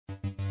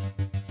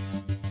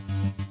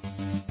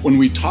When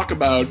we talk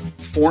about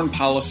foreign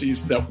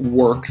policies that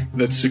work,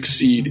 that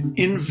succeed,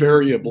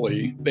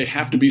 invariably, they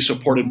have to be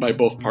supported by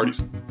both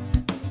parties.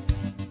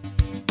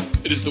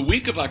 It is the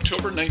week of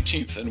October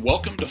 19th, and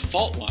welcome to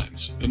Fault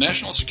Lines, the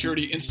National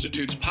Security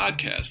Institute's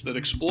podcast that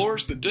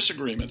explores the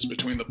disagreements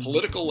between the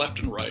political left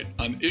and right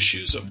on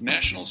issues of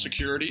national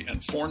security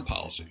and foreign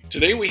policy.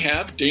 Today we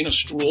have Dana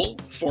Stroul,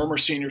 former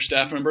senior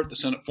staff member at the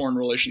Senate Foreign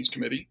Relations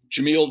Committee,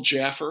 Jamil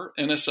Jaffer,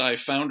 NSI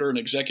founder and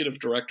executive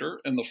director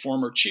and the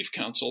former chief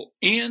counsel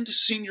and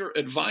senior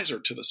advisor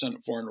to the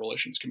Senate Foreign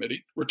Relations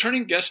Committee,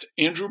 returning guest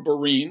Andrew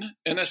Boreen,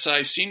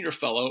 NSI senior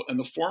fellow and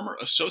the former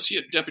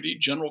associate deputy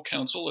general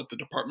counsel at the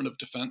Department of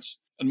Defense,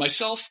 and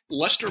myself,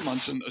 Lester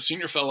Munson, a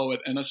senior fellow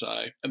at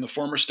NSI and the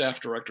former staff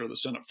director of the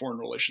Senate Foreign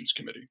Relations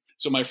Committee.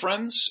 So my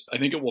friends, I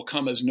think it will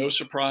come as no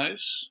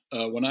surprise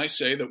when I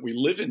say that we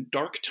live in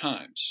dark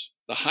times.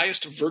 The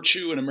highest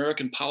virtue in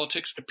American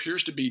politics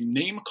appears to be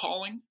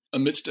name-calling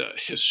amidst a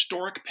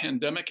historic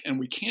pandemic, and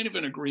we can't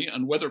even agree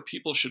on whether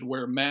people should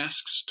wear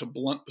masks to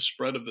blunt the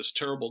spread of this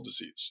terrible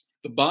disease.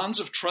 The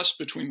bonds of trust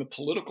between the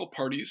political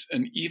parties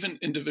and even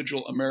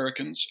individual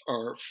Americans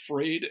are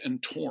frayed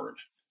and torn.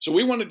 So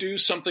we want to do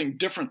something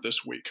different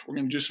this week. We're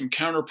going to do some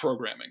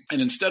counter-programming.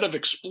 And instead of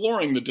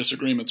exploring the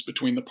disagreements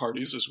between the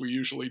parties, as we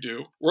usually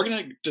do, we're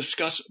going to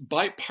discuss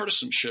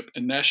bipartisanship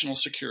in national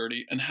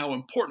security and how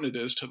important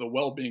it is to the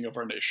well-being of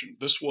our nation.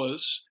 This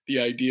was the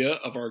idea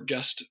of our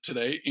guest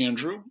today,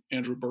 Andrew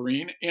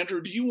Boreen.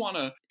 Andrew, do you want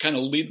to kind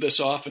of lead this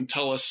off and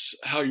tell us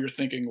how your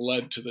thinking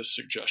led to this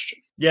suggestion?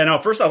 Yeah, no,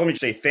 first off, let me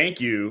say thank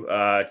you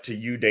to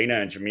you,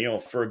 Dana and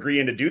Jamil, for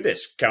agreeing to do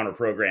this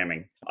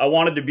counter-programming. I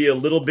wanted to be a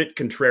little bit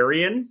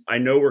contrarian. I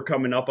know we're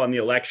coming up on the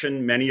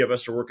election. Many of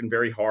us are working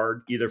very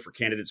hard, either for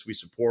candidates we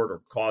support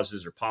or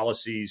causes or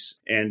policies.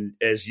 And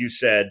as you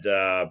said,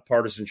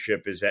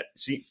 partisanship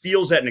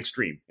feels at an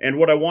extreme. And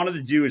what I wanted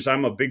to do is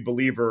I'm a big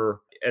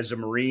believer as a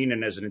Marine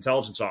and as an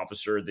intelligence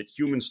officer that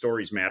human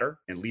stories matter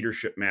and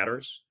leadership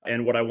matters.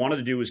 And what I wanted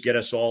to do was get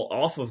us all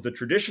off of the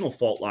traditional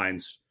fault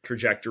lines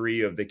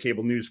trajectory of the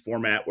cable news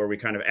format where we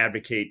kind of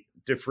advocate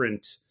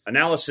different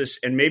analysis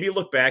and maybe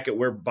look back at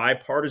where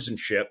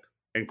bipartisanship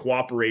and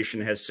cooperation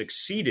has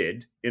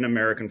succeeded in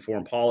American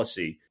foreign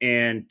policy.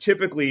 And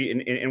typically,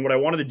 and what I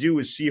wanted to do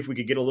is see if we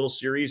could get a little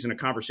series and a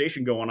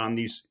conversation going on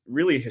these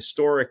really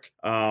historic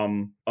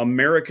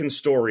American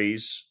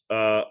stories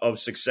of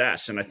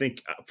success. And I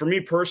think for me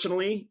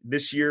personally,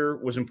 this year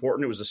was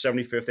important. It was the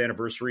 75th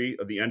anniversary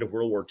of the end of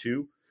World War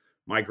II.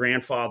 My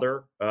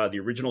grandfather, the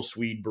original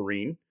Swede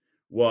Boreen,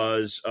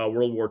 was a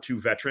World War II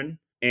veteran.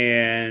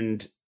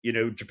 And, you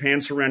know,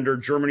 Japan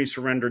surrendered, Germany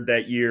surrendered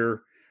that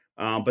year.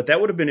 But that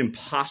would have been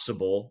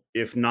impossible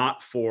if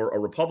not for a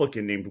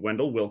Republican named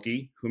Wendell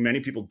Willkie, who many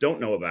people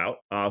don't know about,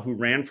 who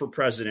ran for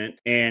president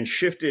and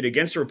shifted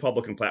against the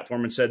Republican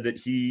platform and said that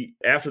he,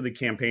 after the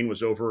campaign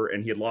was over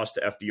and he had lost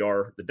to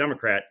FDR, the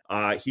Democrat,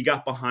 he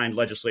got behind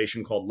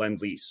legislation called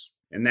Lend-Lease.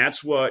 And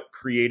that's what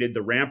created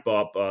the ramp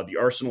up, the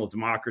arsenal of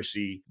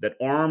democracy that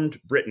armed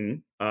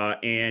Britain.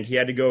 And he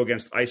had to go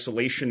against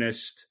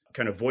isolationist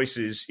kind of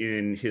voices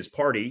in his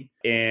party.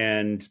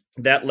 And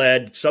that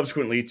led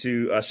subsequently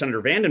to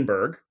Senator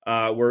Vandenberg,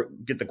 where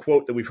get the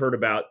quote that we've heard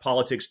about,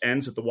 politics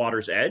ends at the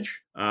water's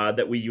edge,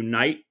 that we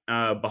unite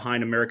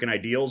behind American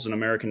ideals and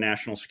American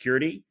national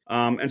security.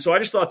 And so I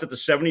just thought that the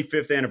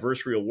 75th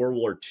anniversary of World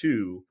War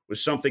II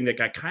was something that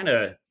got kind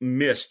of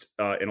missed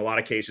in a lot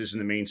of cases in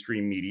the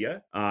mainstream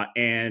media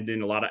and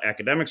in a lot of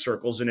academic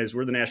circles. And as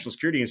we're the National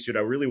Security Institute,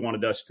 I really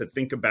wanted us to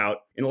think about,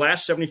 in the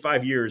last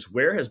 75 years,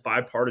 where has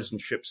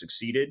bipartisanship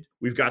succeeded?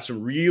 We've got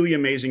some really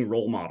amazing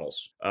role models,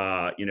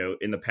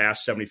 in the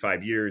past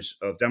 75 years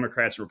of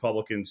Democrats,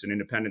 Republicans, and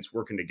independents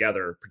working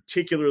together,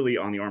 particularly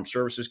on the Armed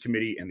Services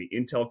Committee and the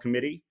Intel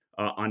Committee,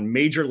 on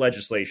major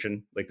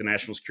legislation like the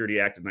National Security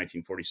Act of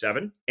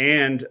 1947,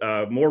 and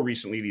more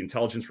recently, the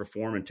Intelligence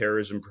Reform and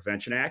Terrorism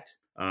Prevention Act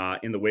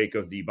in the wake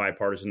of the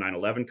bipartisan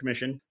 9/11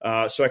 Commission.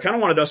 So I kind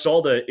of wanted us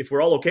all to, if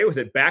we're all okay with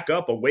it, back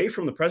up away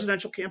from the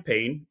presidential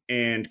campaign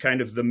and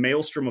kind of the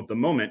maelstrom of the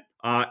moment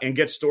and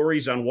get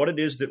stories on what it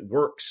is that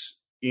works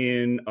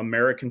in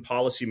American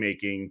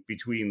policymaking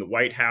between the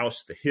White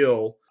House, the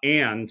Hill,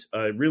 and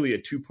really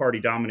a two-party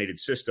dominated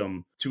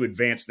system to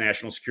advance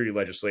national security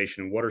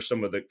legislation. And what are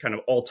some of the kind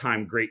of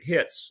all-time great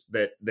hits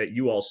that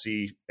you all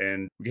see?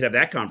 And we could have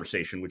that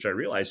conversation, which I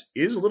realize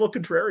is a little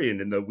contrarian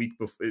in the week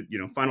before,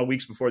 final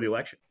weeks before the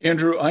election.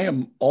 Andrew, I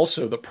am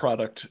also the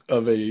product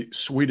of a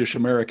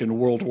Swedish-American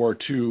World War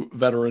II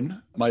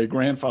veteran. My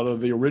grandfather,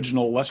 the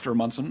original Lester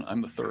Munson,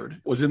 I'm the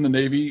third, was in the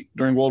Navy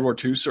during World War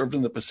II, served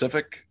in the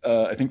Pacific,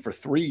 I think for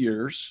 3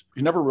 years.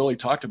 He never really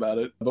talked about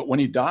it, but when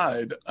he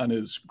died, on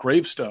his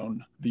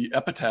gravestone, the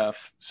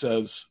epitaph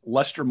says,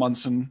 Lester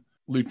Munson,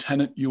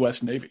 Lieutenant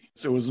U.S. Navy.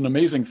 So it was an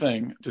amazing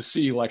thing to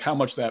see like how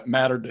much that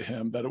mattered to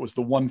him, that it was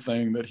the one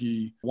thing that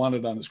he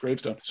wanted on his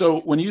gravestone. So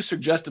when you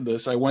suggested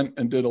this, I went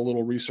and did a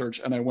little research,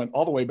 and I went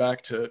all the way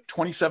back to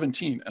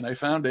 2017, and I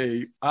found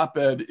a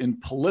op-ed in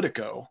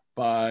Politico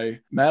by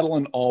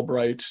Madeleine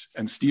Albright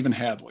and Stephen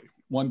Hadley.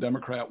 one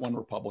Democrat, one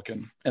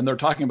Republican. And they're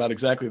talking about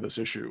exactly this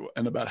issue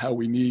and about how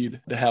we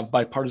need to have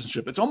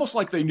bipartisanship. It's almost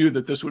like they knew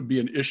that this would be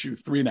an issue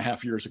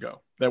 3.5 years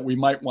ago, that we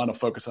might want to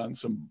focus on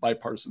some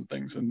bipartisan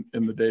things in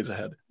the days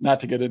ahead, not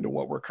to get into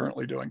what we're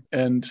currently doing.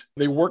 And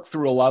they worked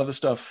through a lot of the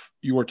stuff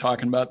you were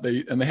talking about.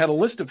 They had a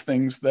list of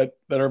things that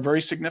are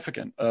very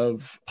significant,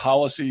 of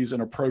policies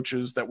and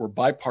approaches that were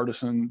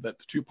bipartisan, that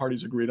the two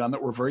parties agreed on,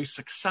 that were very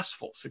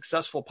successful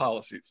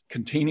policies: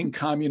 containing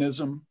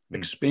communism,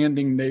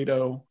 expanding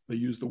NATO. They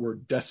use the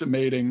word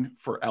decimating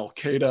for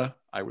Al-Qaeda.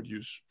 I would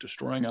use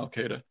destroying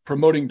Al-Qaeda.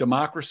 Promoting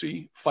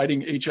democracy,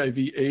 fighting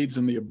HIV/AIDS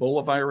and the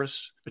Ebola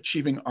virus,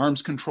 achieving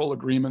arms control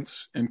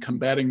agreements, and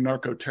combating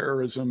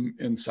narco-terrorism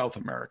in South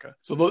America.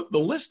 So the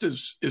list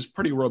is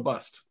pretty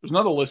robust. There's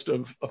another list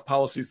of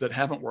policies that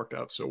haven't worked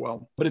out so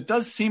well. But it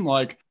does seem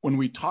like when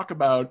we talk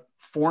about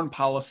foreign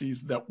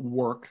policies that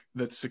work,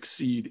 that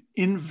succeed,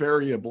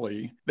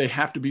 invariably, they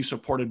have to be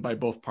supported by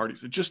both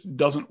parties. It just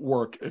doesn't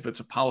work if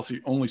it's a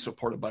policy only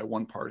supported by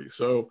one party.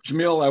 So,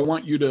 Jamil, I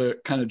want you to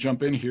kind of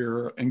jump in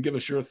here and give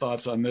us your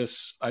thoughts on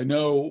this. I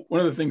know one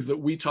of the things that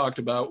we talked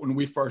about when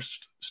we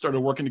first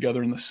started working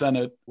together in the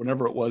Senate,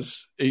 whenever it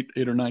was, eight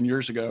or 9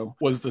 years ago,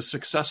 was the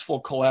successful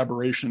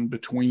collaboration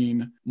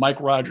between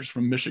Mike Rogers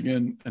from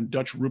Michigan and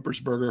Dutch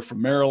Ruppersberger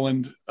from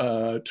Maryland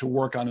to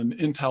work on an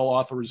intel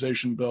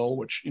authorization bill,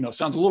 which,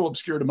 sounds a little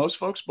obscure to most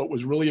folks, but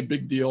was really a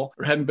big deal.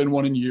 There hadn't been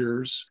one in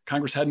years.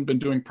 Congress hadn't been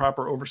doing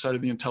proper oversight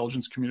of the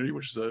intelligence community,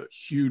 which is a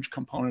huge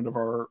component of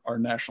our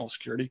national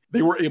security.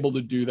 They were able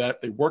to do that.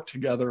 They worked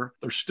together.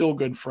 They're still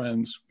good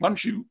friends. Why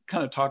don't you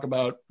kind of talk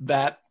about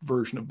that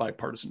version of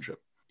bipartisanship?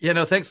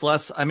 Thanks,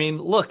 Les. I mean,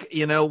 look,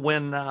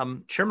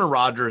 when Chairman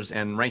Rogers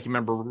and Ranking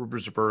Member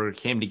Ruppersberger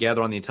came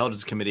together on the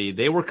Intelligence Committee,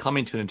 they were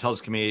coming to an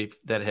Intelligence Committee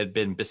that had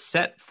been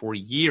beset for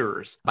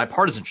years by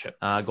partisanship,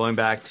 going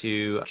back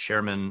to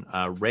Chairman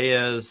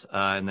Reyes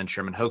and then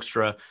Chairman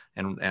Hoekstra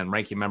and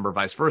Ranking Member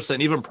vice versa.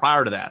 And even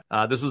prior to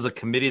that, this was a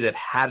committee that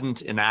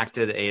hadn't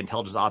enacted a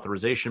intelligence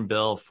authorization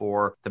bill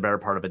for the better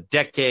part of a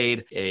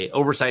decade.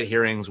 Oversight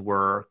hearings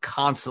were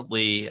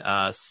constantly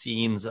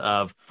scenes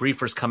of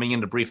briefers coming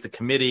in to brief the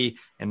committee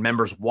and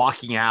members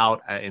walking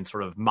out in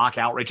sort of mock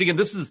outrage. Again,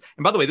 this is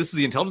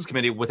the Intelligence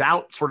Committee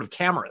without sort of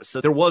cameras. So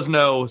there was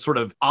no sort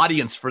of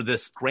audience for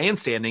this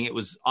grandstanding. It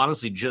was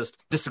honestly just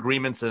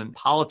disagreements and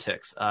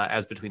politics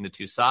as between the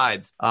two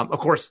sides. Of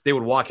course, they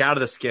would walk out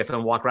of the SCIF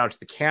and walk around to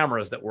the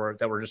cameras that were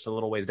just a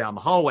little ways down the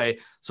hallway.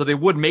 So they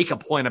would make a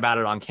point about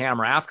it on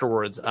camera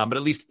afterwards. But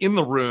at least in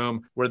the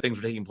room where things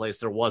were taking place,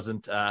 there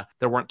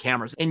weren't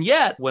cameras. And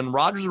yet, when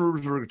Rogers and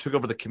Ruppersberger took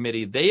over the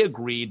committee, they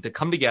agreed to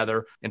come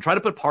together and try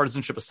to put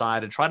partisanship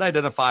aside and try to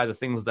identify the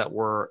things that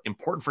were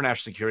important for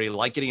national security,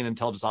 like getting an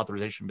intelligence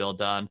authorization bill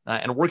done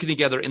and working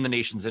together in the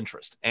nation's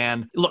interest.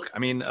 And look, I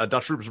mean,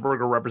 Dutch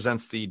Ruppersberger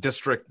represents the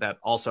district that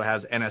also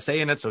has NSA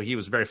in it, so he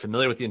was very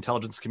familiar with the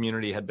intelligence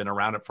community, had been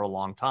around it for a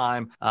long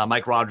time.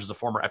 Mike Rogers is a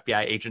former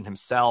FBI agent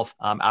himself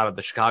out of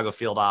the Chicago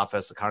field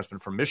office, a congressman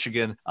from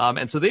Michigan.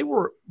 And so they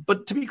were,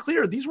 but to be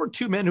clear, these were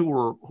two men who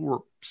were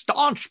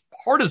staunch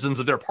partisans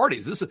of their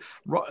parties. This is,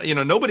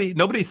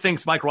 nobody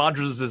thinks Mike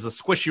Rogers is a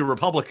squishy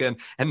Republican,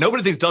 and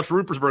nobody thinks Dutch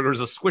Ruppersberger is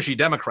a squishy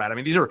Democrat. I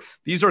mean,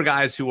 these are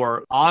guys who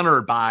are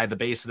honored by the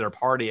base of their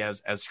party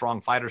as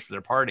strong fighters for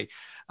their party.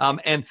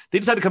 And they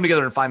decided to come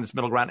together and find this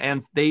middle ground.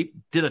 And they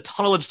did a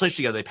ton of legislation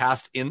together. They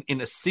passed in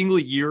a single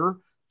year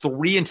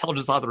 3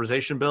 intelligence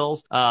authorization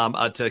bills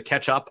to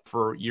catch up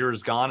for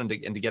years gone and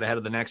to get ahead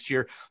of the next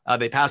year.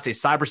 They passed a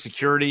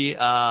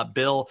cybersecurity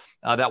bill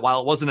that,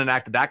 while it wasn't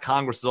enacted, that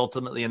Congress was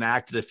ultimately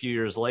enacted a few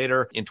years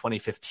later in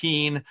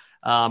 2015,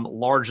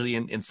 largely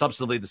in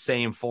substantively the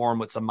same form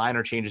with some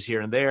minor changes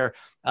here and there.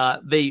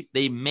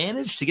 They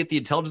managed to get the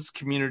intelligence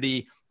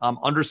community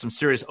under some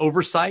serious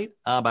oversight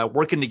by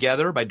working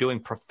together, by doing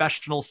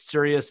professional,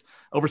 serious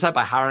oversight,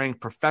 by hiring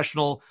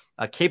professional,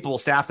 capable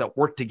staff that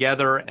worked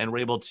together and were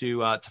able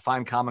to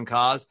find common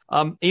cause.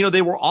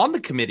 They were on the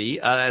committee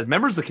as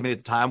members of the committee at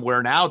the time,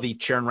 where now the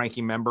chair and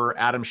ranking member,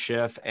 Adam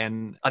Schiff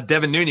and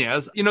Devin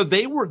Nunes,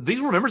 these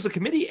were members of the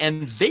committee,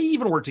 and they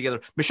even worked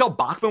together. Michelle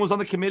Bachmann was on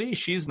the committee.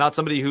 She's not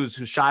somebody who's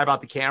shy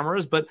about the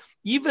cameras, but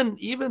even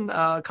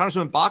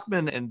Congressman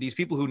Bachmann and these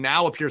people who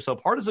now appear so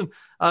partisan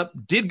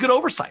did good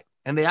oversight.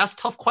 And they asked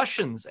tough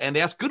questions, and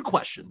they asked good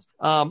questions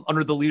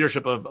under the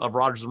leadership of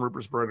Rogers and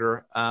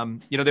Ruppersberger.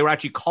 They were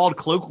actually called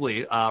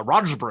colloquially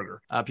Rogersberger.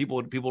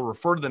 People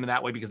refer to them in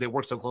that way because they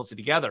work so closely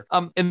together.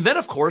 And then,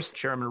 of course,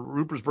 Chairman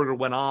Ruppersberger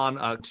went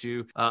on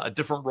to a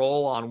different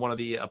role on one of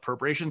the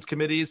appropriations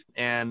committees,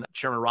 and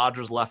Chairman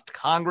Rogers left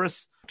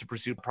Congress to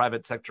pursue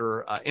private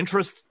sector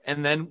interests.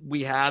 And then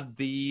we had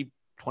the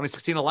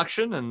 2016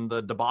 election and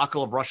the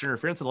debacle of Russian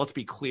interference. And let's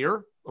be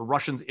clear, the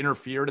Russians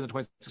interfered in the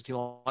 2016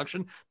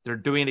 election. They're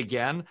doing it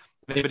again.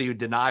 Anybody who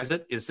denies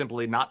it is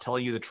simply not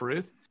telling you the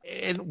truth.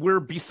 And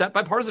we're beset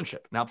by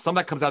partisanship. Now, some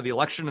of that comes out of the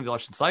election and the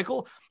election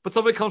cycle, but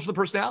some of it comes from the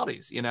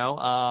personalities, in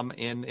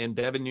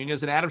Devin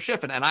Nunes and Adam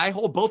Schiff. And I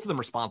hold both of them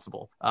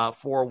responsible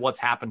for what's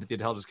happened to the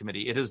Intelligence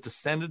Committee. It has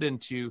descended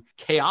into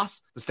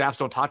chaos. The staffs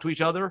don't talk to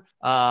each other.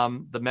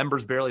 The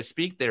members barely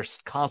speak. They're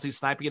constantly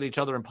sniping at each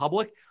other in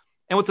public.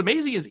 And what's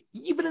amazing is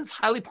even in this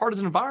highly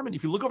partisan environment,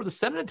 if you look over the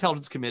Senate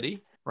Intelligence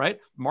Committee, right,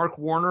 Mark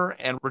Warner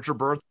and Richard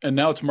Burr. And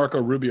now it's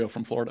Marco Rubio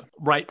from Florida.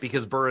 Right,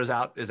 because Burr is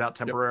out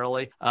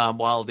temporarily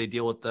while they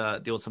deal with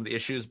some of the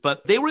issues.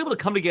 But they were able to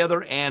come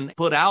together and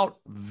put out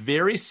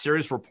very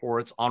serious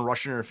reports on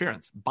Russian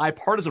interference,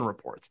 bipartisan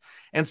reports.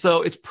 And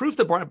so it's proof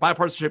that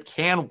bipartisanship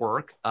can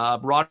work.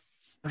 Rogers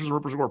and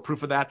Rupert were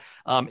proof of that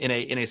in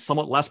a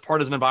somewhat less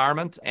partisan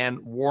environment,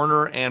 and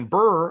Warner and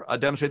Burr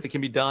demonstrate that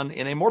can be done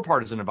in a more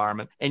partisan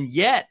environment. And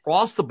yet,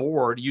 across the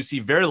board, you see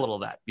very little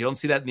of that. You don't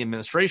see that in the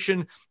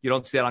administration. You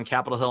don't see that on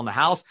Capitol Hill in the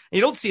House. And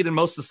you don't see it in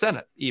most of the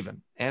Senate,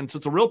 even. And so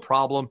it's a real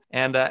problem,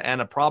 and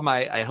a problem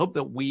I hope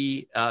that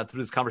we, through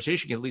this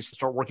conversation, can at least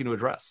start working to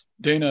address.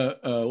 Dana,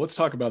 let's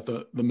talk about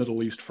the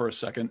Middle East for a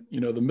second.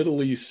 The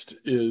Middle East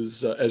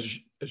is, as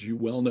you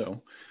well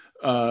know,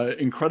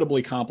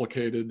 incredibly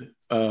complicated.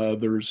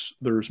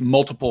 There's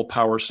multiple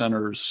power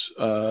centers,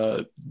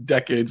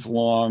 decades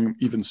long,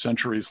 even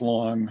centuries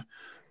long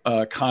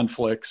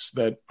conflicts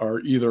that are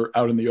either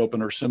out in the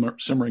open or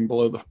simmering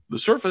below the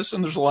surface.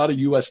 And there's a lot of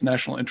U.S.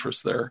 national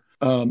interest there.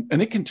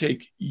 And it can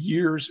take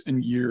years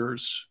and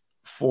years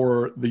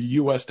for the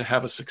U.S. to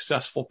have a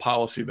successful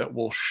policy that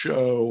will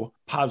show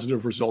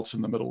positive results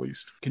in the Middle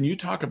East. Can you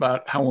talk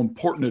about how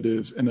important it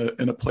is in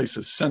a place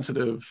as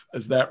sensitive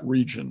as that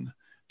region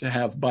to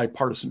have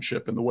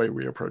bipartisanship in the way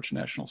we approach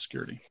national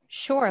security?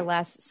 Sure,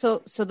 Les.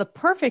 So the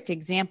perfect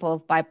example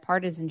of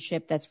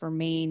bipartisanship that's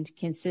remained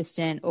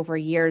consistent over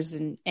years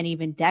and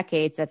even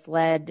decades, that's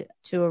led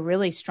to a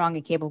really strong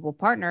and capable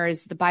partner,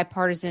 is the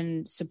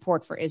bipartisan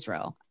support for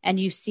Israel. And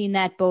you've seen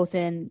that both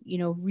in,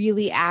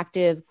 really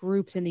active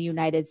groups in the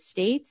United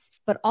States,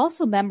 but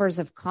also members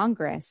of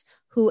Congress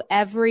who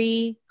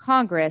every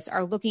Congress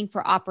are looking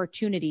for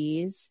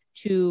opportunities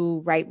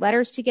to write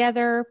letters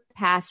together,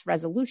 pass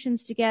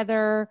resolutions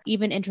together,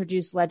 even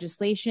introduce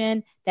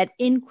legislation that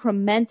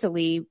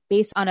incrementally,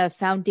 based on a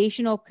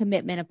foundational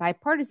commitment of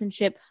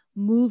bipartisanship,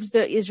 moves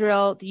the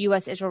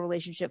U.S.-Israel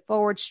relationship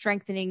forward,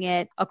 strengthening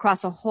it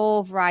across a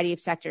whole variety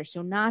of sectors.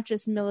 So not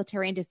just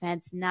military and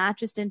defense, not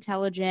just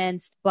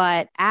intelligence,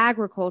 but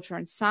agriculture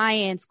and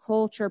science,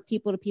 culture,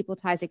 people-to-people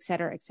ties, et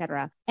cetera, et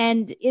cetera.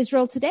 And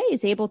Israel today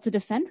is able to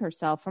defend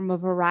herself from a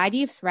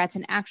variety of threats,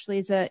 and actually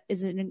is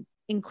an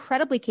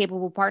incredibly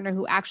capable partner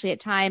who actually at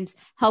times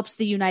helps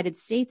the United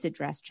States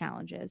address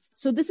challenges.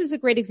 So this is a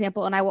great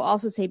example. And I will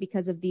also say,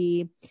 because of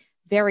the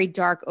very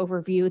dark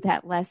overview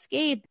that Les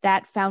gave,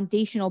 that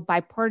foundational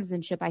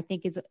bipartisanship, I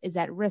think, is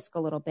at risk a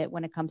little bit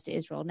when it comes to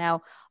Israel.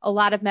 Now, a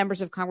lot of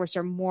members of Congress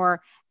are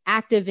more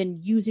active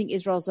in using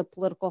Israel as a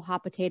political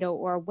hot potato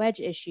or a wedge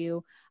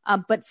issue.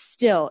 But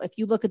still, if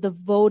you look at the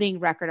voting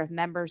record of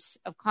members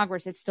of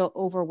Congress, it's still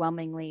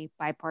overwhelmingly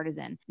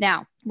bipartisan.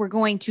 Now, we're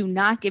going to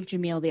not give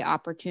Jamil the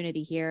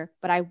opportunity here,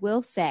 but I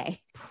will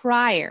say,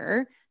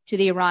 prior to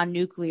the Iran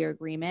nuclear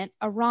agreement,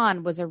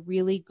 Iran was a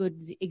really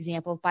good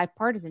example of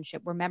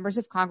bipartisanship, where members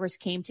of Congress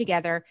came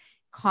together,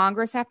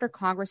 Congress after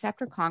Congress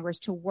after Congress,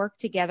 to work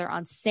together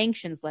on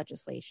sanctions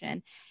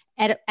legislation.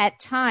 At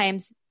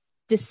times,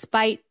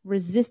 despite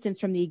resistance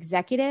from the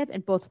executive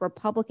and both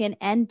Republican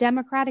and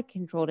Democratic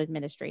controlled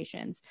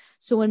administrations.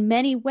 So in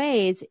many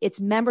ways, it's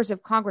members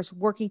of Congress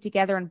working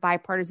together in a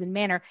bipartisan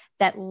manner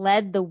that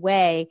led the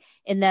way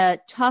in the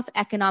tough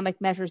economic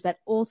measures that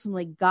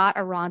ultimately got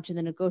Iran to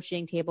the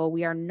negotiating table.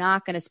 We are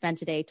not going to spend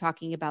today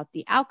talking about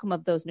the outcome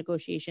of those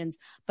negotiations,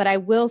 but I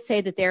will say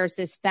that there's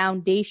this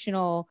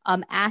foundational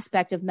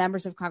aspect of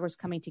members of Congress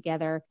coming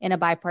together in a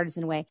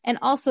bipartisan way. And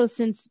also,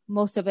 since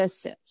most of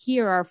us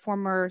here are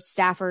former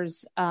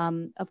staffers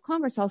of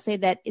Congress, I'll say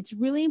that it's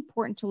really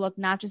important to look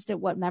not just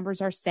at what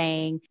members are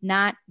saying,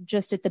 not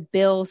just at the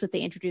bills that they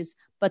introduce,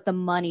 but the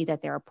money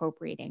that they're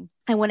appropriating.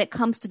 And when it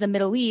comes to the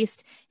Middle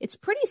East, it's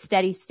pretty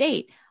steady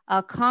state.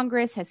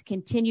 Congress has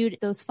continued.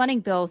 Those funding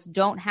bills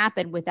don't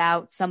happen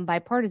without some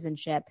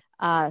bipartisanship.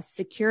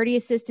 Security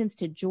assistance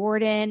to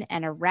Jordan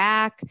and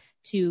Iraq,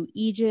 to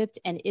Egypt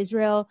and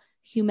Israel,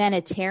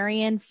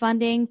 humanitarian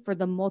funding for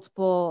the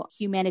multiple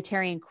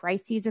humanitarian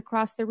crises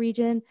across the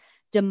region,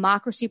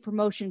 democracy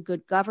promotion,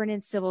 good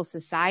governance, civil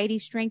society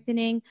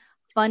strengthening,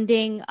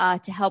 funding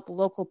to help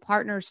local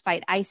partners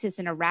fight ISIS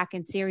in Iraq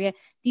and Syria.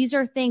 These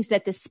are things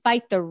that,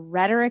 despite the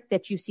rhetoric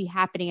that you see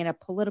happening at a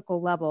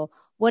political level,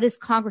 what is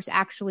Congress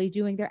actually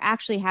doing? They're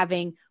actually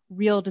having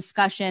real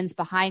discussions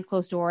behind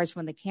closed doors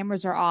when the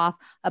cameras are off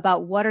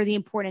about what are the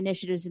important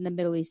initiatives in the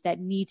Middle East that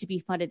need to be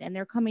funded. And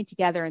they're coming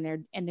together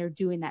and they're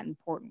doing that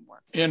important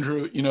work.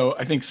 Andrew,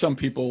 I think some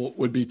people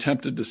would be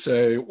tempted to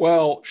say,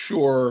 well,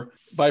 sure,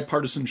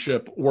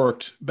 bipartisanship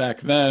worked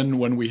back then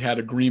when we had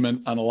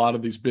agreement on a lot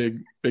of these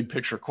big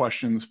picture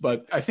questions.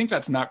 But I think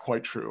that's not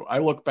quite true. I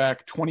look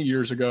back 20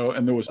 years ago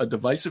and there was a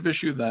divisive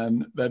issue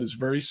then that is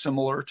very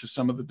similar to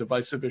some of the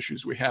divisive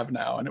issues we have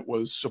now. And it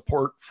was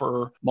support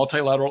for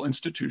multilateral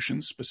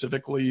institutions,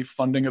 specifically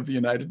funding of the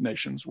United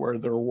Nations, where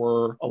there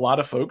were a lot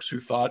of folks who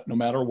thought no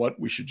matter what,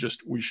 we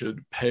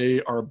should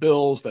pay our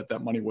bills,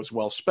 that money was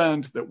well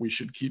spent, that we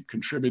should keep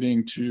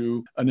contributing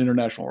to an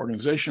international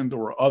organization. There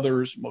were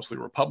others, mostly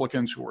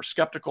Republicans, who were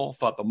skeptical,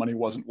 thought the money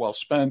wasn't well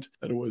spent,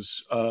 that it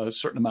was a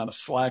certain amount of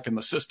slack in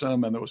the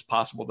system, and it was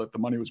possible that the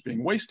money was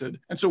being wasted.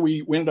 And so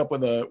we ended up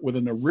with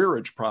an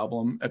arrearage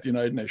problem at the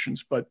United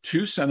Nations. But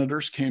two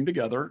senators came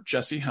together,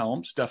 Jesse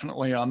Helms,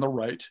 definitely on the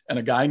right, and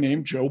a guy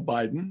named Joe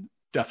Biden,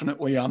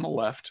 definitely on the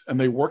left, and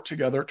they worked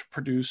together to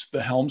produce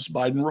the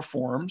Helms-Biden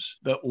reforms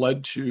that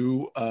led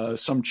to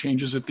some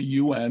changes at the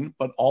UN,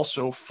 but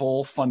also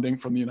full funding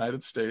from the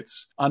United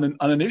States on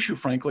an issue,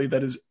 frankly,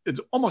 that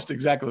it's almost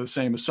exactly the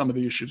same as some of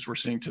the issues we're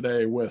seeing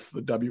today with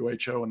the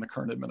WHO and the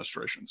current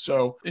administration.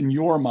 So in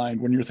your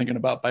mind, when you're thinking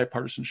about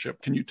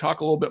bipartisanship, can you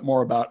talk a little bit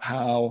more about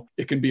how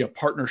it can be a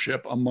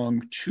partnership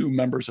among two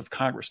members of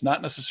Congress,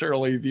 not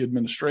necessarily the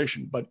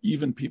administration, but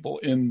even people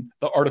in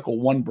the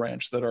Article 1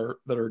 branch that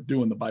are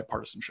doing the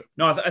bipartisanship?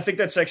 No, I think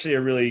that's actually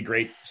a really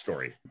great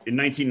story. In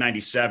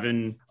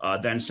 1997,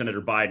 then Senator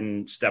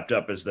Biden stepped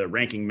up as the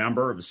ranking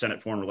member of the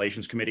Senate Foreign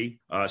Relations Committee.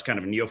 As kind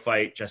of a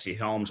neophyte, Jesse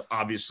Helms,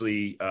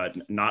 obviously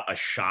not a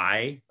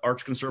shy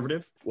arch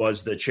conservative,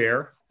 was the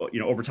chair.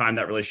 Over time,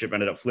 that relationship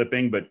ended up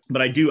flipping. But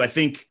I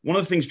think one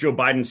of the things Joe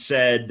Biden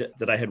said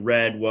that I had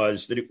read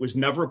was that it was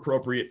never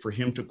appropriate for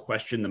him to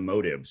question the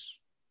motives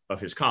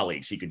of his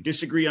colleagues. He could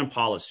disagree on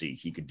policy.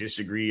 He could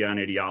disagree on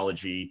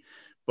ideology,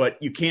 but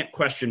you can't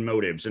question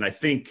motives. And I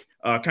think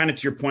kind of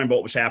to your point about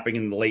what was happening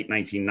in the late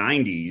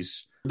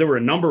 1990s, there were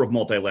a number of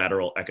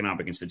multilateral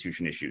economic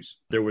institution issues.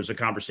 There was a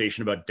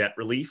conversation about debt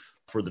relief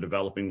for the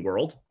developing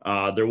world.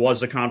 There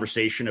was a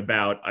conversation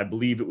about, I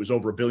believe it was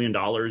over $1 billion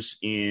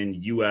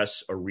in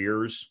U.S.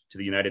 arrears to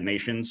the United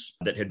Nations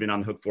that had been on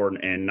the hook for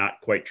and not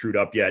quite trued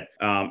up yet.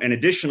 And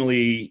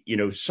additionally,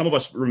 some of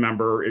us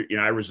remember,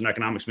 I was an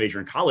economics major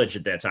in college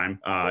at that time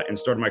and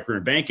started my career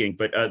in banking.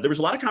 But there was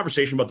a lot of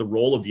conversation about the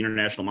role of the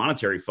International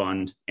Monetary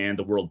Fund and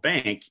the World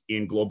Bank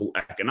in global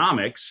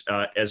economics,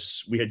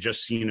 as we had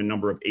just seen a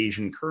number of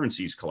Asian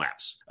currencies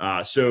collapse.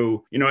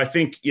 So I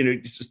think,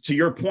 to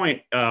your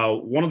point,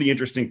 one of the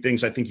interesting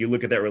things, I think you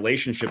look at that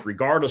relationship,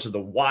 regardless of the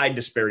wide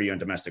disparity on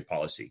domestic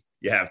policy,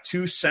 you have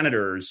two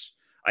senators.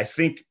 I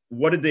think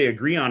what did they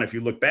agree on, if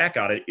you look back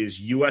on it, is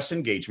U.S.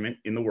 engagement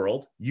in the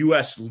world,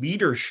 U.S.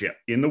 leadership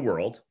in the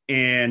world.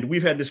 And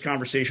we've had this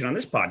conversation on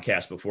this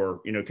podcast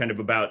before, kind of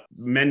about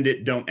mend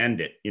it, don't end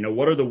it.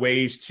 What are the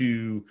ways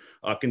to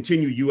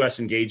continue U.S.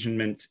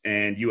 engagement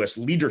and U.S.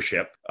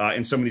 leadership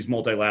in some of these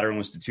multilateral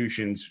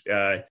institutions?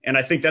 And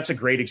I think that's a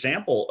great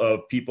example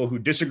of people who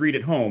disagreed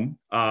at home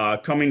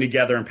coming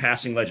together and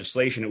passing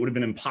legislation. It would have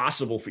been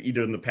impossible for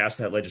either of them to pass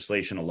that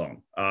legislation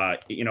alone.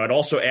 I'd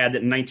also add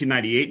that in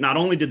 1998, not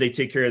only did they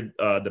take care of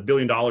the $1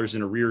 billion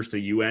in arrears to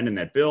the UN in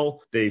that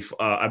bill,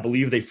 I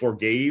believe they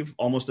forgave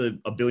almost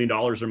 $1 billion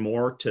or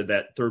more to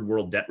that third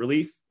world debt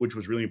relief, which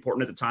was really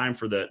important at the time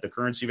for the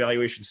currency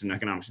valuations and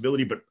economic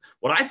stability. But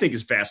what I think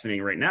is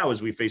fascinating right now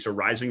is we face a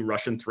rising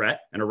Russian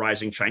threat and a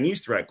rising Chinese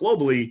threat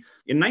globally.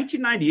 In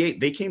 1998,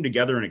 they came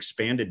together and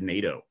expanded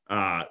NATO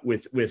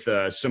with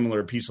a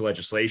similar piece of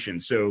legislation.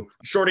 So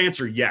short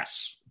answer,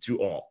 yes to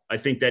all. I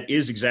think that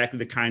is exactly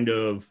the kind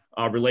of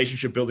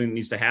relationship building that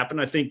needs to happen.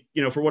 I think,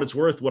 for what it's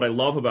worth, what I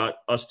love about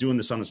us doing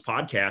this on this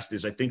podcast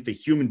is I think the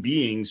human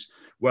beings,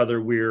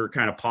 whether we're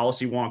kind of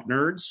policy wonk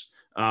nerds,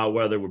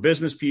 whether we're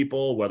business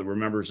people, whether we're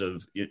members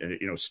of,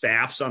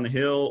 staffs on the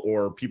Hill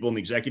or people in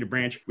the executive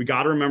branch, we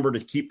got to remember to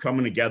keep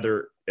coming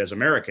together as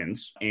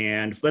Americans.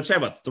 And let's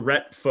have a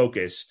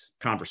threat-focused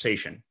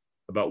conversation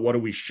about what do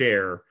we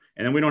share.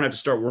 And then we don't have to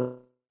start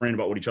worrying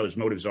about what each other's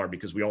motives are,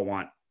 because we all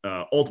want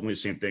ultimately the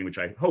same thing, which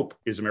I hope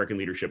is American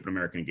leadership and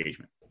American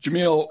engagement.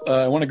 Jamil,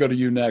 I want to go to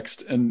you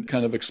next and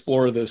kind of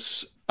explore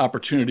this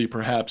opportunity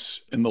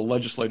perhaps in the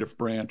legislative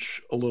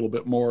branch a little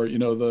bit more.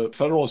 The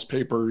Federalist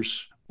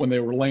Papers, when they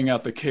were laying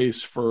out the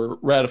case for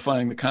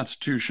ratifying the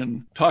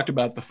Constitution, talked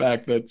about the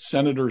fact that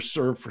senators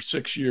serve for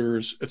 6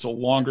 years. It's a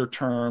longer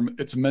term.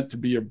 It's meant to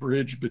be a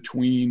bridge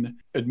between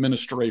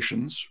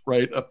administrations,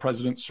 right? A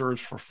president serves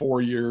for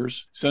 4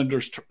 years.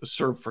 Senators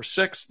serve for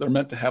 6. They're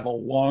meant to have a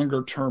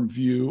longer term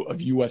view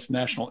of U.S.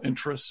 national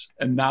interests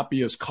and not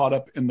be as caught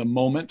up in the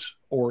moment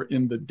or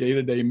in the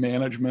day-to-day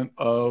management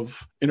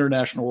of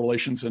international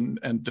relations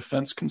and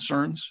defense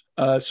concerns.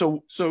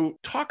 So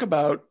talk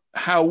about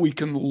how we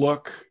can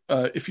look,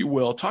 if you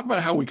will, talk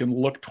about how we can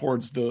look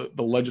towards the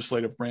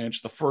legislative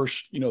branch, the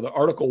first, the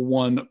Article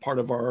 1 part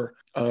of our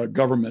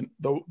government,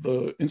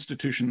 the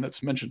institution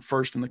that's mentioned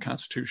first in the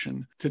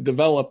Constitution, to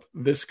develop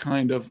this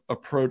kind of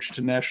approach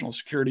to national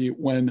security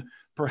when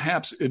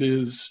perhaps it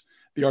is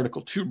the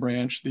Article 2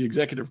 branch, the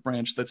executive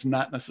branch, that's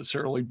not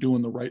necessarily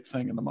doing the right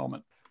thing in the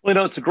moment?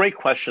 Well, it's a great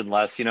question,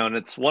 Les. And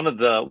it's one of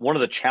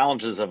the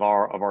challenges of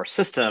our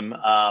system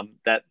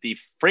that the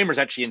framers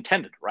actually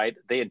intended. Right?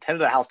 They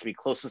intended the House to be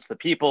closest to the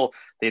people.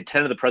 They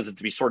intended the president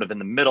to be sort of in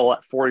the middle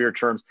at 4-year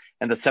terms,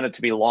 and the Senate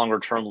to be longer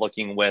term,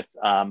 looking with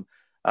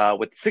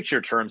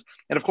 6-year terms.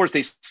 And of course,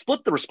 they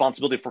split the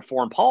responsibility for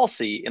foreign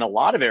policy in a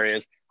lot of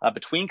areas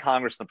between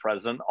Congress and the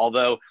president.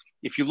 Although,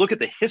 if you look at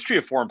the history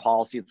of foreign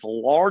policy, it's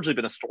largely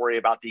been a story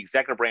about the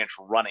executive branch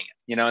running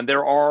it. And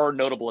there are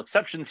notable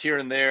exceptions here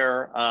and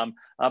there,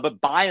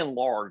 but by and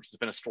large, it's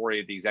been a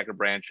story of the executive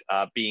branch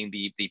being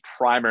the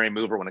primary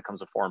mover when it comes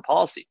to foreign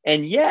policy.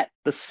 And yet,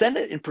 the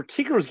Senate in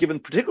particular is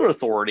given particular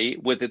authority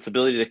with its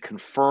ability to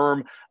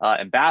confirm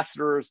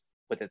ambassadors,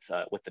 with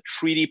the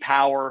treaty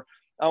power,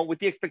 with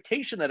the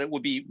expectation that it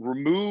would be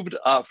removed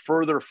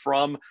further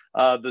from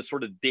the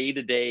sort of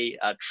day-to-day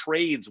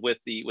trades with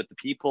the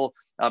people.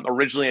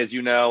 Originally, as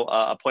you know,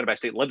 appointed by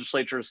state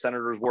legislatures,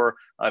 senators were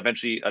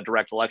eventually a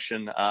direct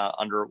election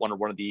under one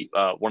of the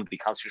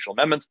constitutional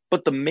amendments.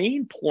 But the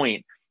main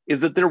point is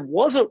that there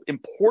was an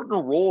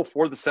important role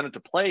for the Senate to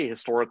play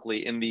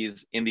historically in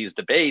these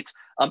debates,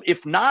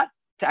 if not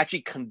to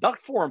actually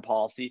conduct foreign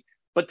policy,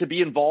 but to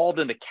be involved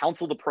and to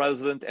counsel the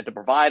president and to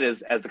provide,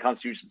 as the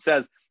Constitution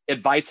says,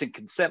 advice and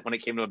consent when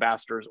it came to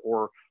ambassadors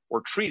or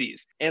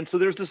treaties. And so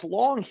there's this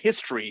long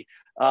history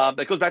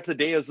that goes back to the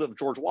days of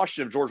George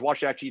Washington. George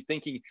Washington actually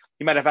thinking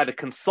he might have had to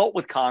consult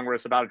with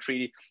Congress about a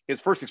treaty. His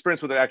first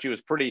experience with it actually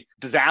was pretty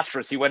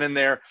disastrous. He went in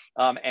there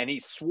and he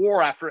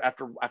swore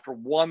after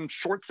one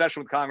short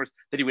session with Congress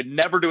that he would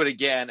never do it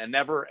again and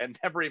never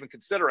even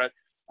consider it.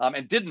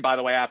 And didn't, by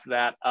the way, after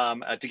that,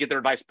 to get their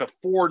advice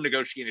before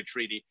negotiating a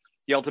treaty.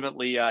 He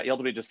ultimately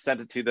just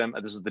sent it to them.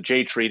 This is the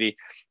Jay Treaty,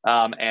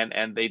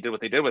 and they did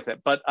what they did with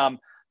it. But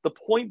the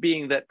point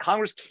being that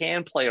Congress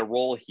can play a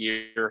role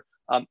here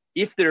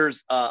if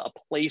there's a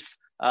place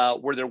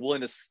where they're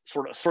willing to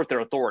sort of assert their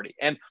authority.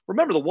 And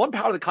remember, the one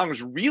power that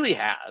Congress really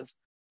has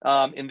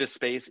in this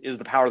space is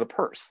the power of the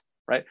purse,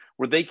 right?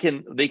 Where they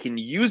can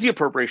use the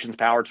appropriations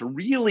power to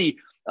really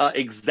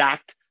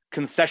exact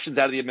concessions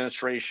out of the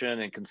administration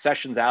and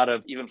concessions out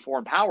of even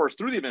foreign powers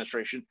through the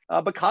administration.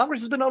 But Congress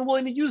has been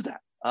unwilling to use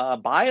that.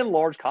 By and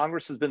large,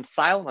 Congress has been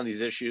silent on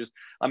these issues.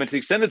 And to the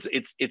extent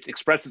it's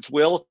expressed its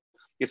will,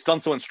 it's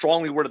done so in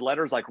strongly worded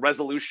letters like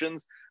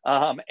resolutions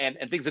and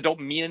things that don't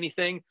mean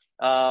anything.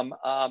 And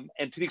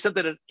to the extent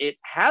that it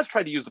has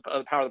tried to use the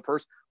power of the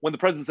purse, when the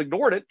president's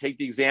ignored it, take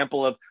the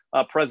example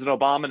of President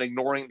Obama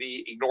ignoring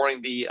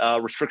the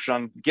restriction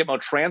on Gitmo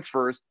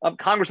transfers.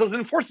 Congress doesn't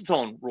enforce its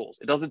own rules.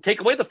 It doesn't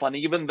take away the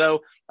funding, even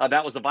though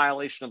that was a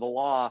violation of the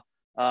law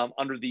passed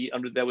under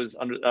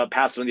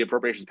the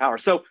appropriations power.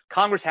 So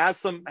Congress has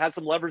some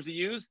levers to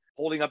use,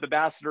 holding up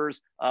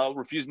ambassadors,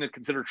 refusing to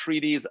consider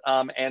treaties,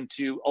 and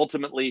to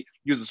ultimately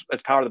use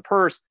its power of the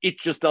purse. It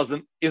just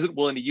isn't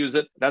willing to use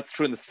it. That's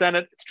true in the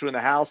Senate. It's true in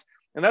the House.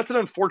 And that's an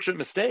unfortunate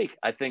mistake,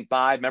 I think,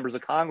 by members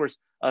of Congress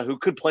who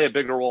could play a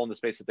bigger role in the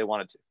space if they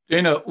wanted to.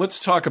 Dana, let's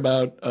talk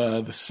about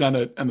the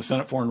Senate and the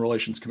Senate Foreign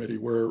Relations Committee,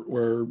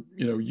 where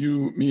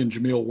you, me, and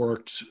Jamil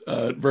worked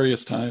at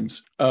various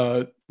times.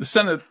 The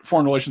Senate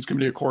Foreign Relations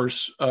Committee, of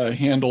course,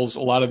 handles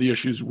a lot of the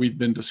issues we've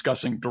been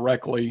discussing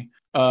directly.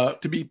 To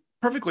be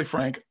perfectly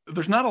frank,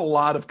 there's not a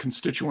lot of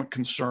constituent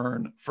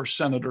concern for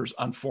senators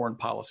on foreign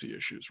policy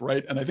issues,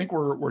 right? And I think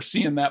we're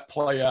seeing that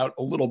play out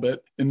a little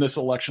bit in this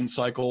election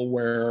cycle,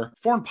 where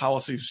foreign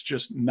policy is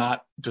just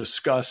not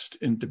discussed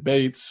in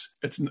debates.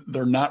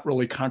 They're not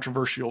really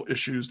controversial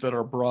issues that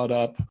are brought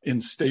up in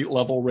state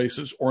level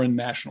races or in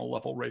national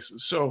level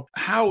races. So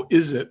how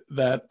is it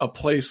that a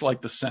place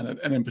like the Senate,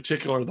 and in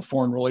particular the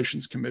Foreign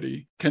Relations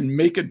Committee, can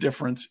make a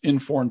difference in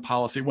foreign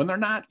policy when they're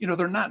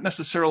not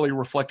necessarily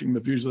reflecting the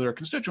views of their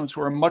constituents,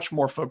 who are much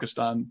more focused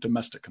on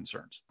domestic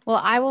concerns? Well,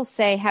 I will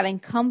say, having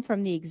come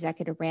from the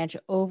executive branch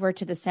over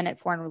to the Senate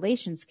Foreign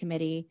Relations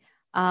Committee,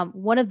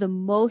 one of the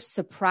most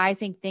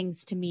surprising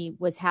things to me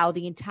was how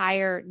the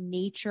entire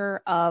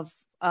nature of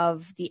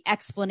the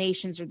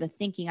explanations or the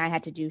thinking I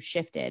had to do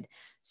shifted.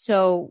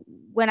 So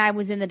when I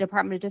was in the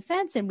Department of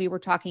Defense and we were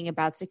talking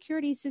about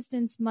security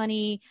assistance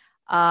money,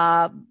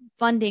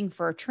 funding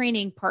for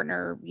training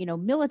partner,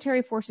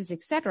 military forces,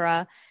 et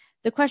cetera,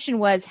 the question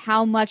was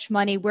how much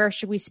money, where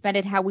should we spend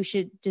it, how we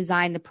should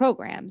design the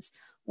programs.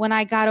 When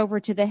I got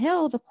over to the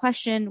Hill, the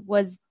question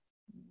was,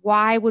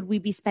 why would we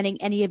be spending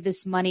any of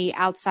this money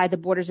outside the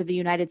borders of the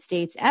United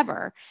States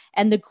ever?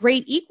 And the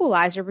great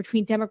equalizer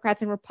between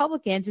Democrats and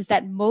Republicans is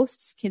that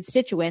most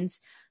constituents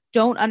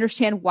don't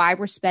understand why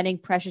we're spending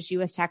precious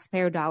U.S.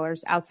 taxpayer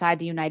dollars outside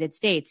the United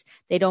States.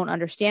 They don't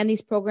understand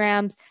these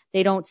programs.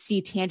 They don't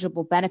see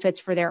tangible benefits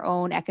for their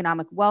own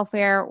economic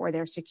welfare or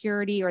their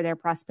security or their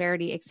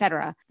prosperity, et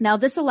cetera. Now,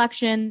 this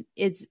election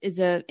is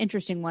an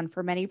interesting one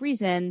for many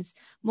reasons.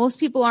 Most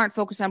people aren't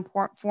focused on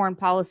foreign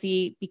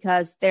policy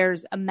because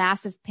there's a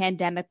massive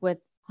pandemic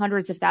with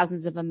hundreds of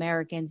thousands of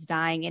Americans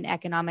dying in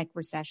economic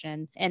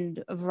recession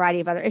and a variety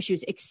of other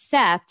issues,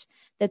 except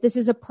that this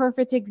is a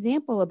perfect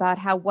example about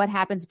how what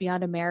happens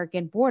beyond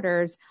American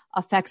borders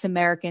affects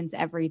Americans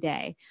every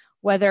day.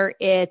 Whether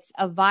it's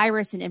a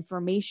virus and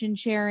information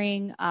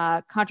sharing,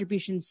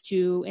 contributions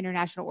to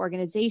international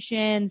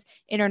organizations,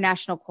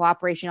 international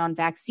cooperation on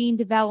vaccine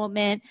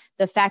development,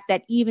 the fact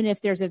that even if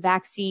there's a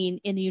vaccine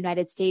in the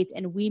United States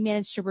and we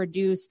manage to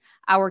reduce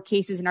our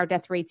cases and our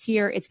death rates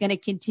here, it's going to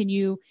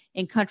continue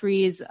in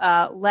countries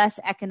less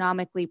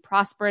economically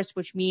prosperous,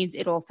 which means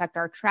it'll affect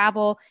our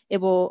travel.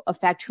 It will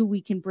affect who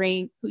we can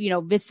bring,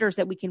 visitors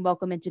that we can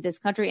welcome into this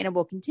country. And it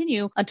will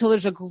continue until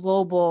there's a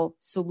global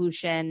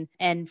solution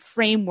and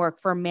framework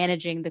for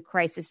managing the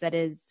crisis that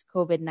is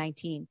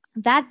COVID-19.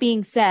 That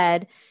being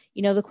said,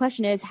 the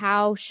question is,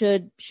 how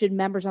should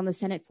members on the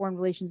Senate Foreign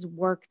Relations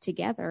work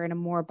together in a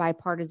more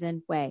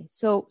bipartisan way?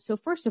 So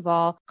first of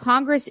all,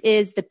 Congress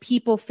is the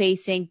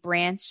people-facing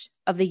branch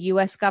of the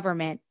U.S.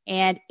 government,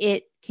 and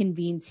it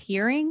convenes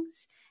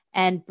hearings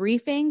and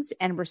briefings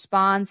and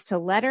responds to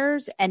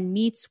letters and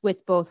meets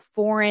with both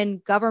foreign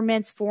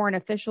governments, foreign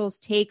officials,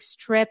 takes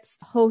trips,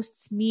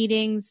 hosts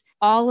meetings,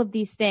 all of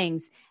these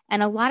things.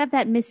 And a lot of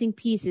that missing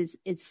piece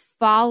is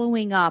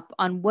following up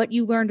on what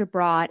you learned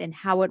abroad and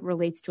how it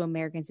relates to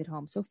Americans at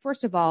home. So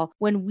first of all,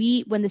 when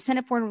the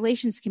Senate Foreign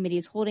Relations Committee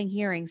is holding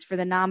hearings for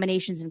the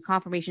nominations and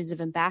confirmations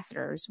of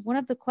ambassadors, one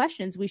of the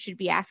questions we should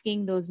be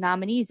asking those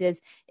nominees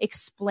is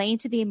explain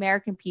to the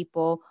American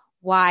people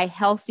why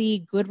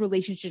healthy, good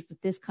relationships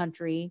with this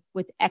country,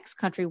 with X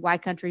country, Y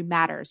country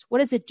matters. What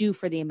does it do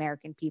for the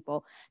American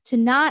people to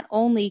not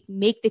only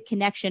make the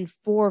connection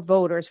for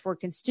voters, for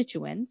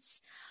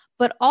constituents,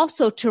 but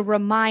also to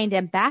remind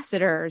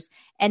ambassadors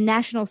and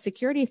national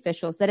security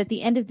officials that at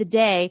the end of the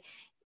day,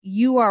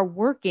 you are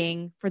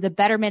working for the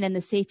betterment and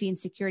the safety and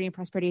security and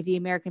prosperity of the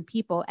American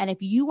people. And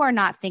if you are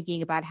not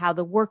thinking about how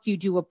the work you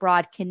do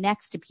abroad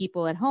connects to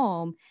people at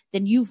home,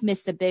 then you've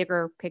missed the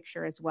bigger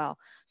picture as well.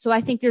 So I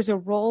think there's a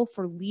role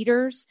for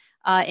leaders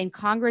in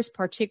Congress,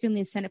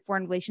 particularly the Senate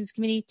Foreign Relations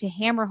Committee, to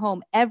hammer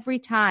home every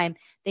time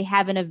they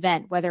have an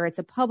event, whether it's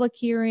a public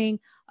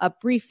hearing, a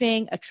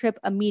briefing, a trip,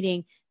 a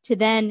meeting, to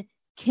then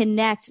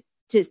connect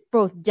to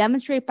both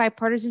demonstrate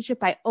bipartisanship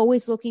by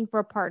always looking for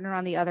a partner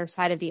on the other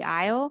side of the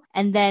aisle,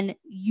 and then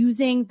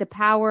using the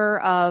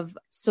power of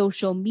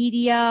social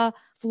media,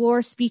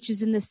 floor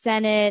speeches in the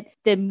Senate,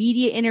 the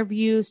media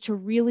interviews to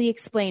really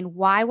explain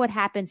why what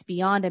happens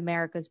beyond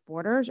America's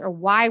borders or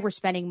why we're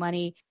spending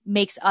money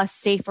makes us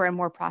safer and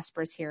more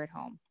prosperous here at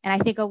home. And I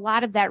think a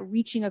lot of that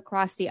reaching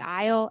across the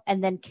aisle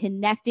and then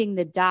connecting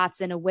the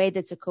dots in a way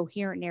that's a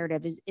coherent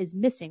narrative is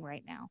missing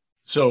right now.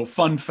 So,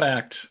 fun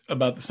fact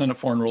about the Senate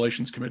Foreign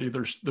Relations Committee,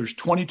 there's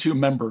 22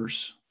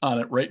 members on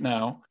it right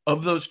now.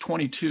 Of those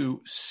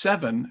 22,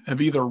 7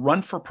 have either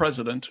run for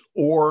president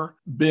or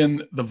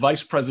been the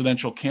vice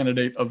presidential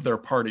candidate of their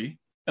party.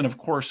 And of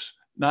course,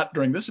 not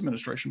during this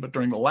administration, but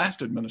during the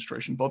last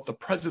administration, both the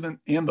president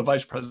and the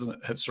vice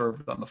president had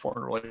served on the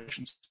foreign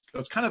relations. So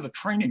it's kind of the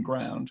training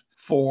ground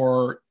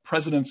for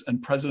presidents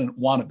and president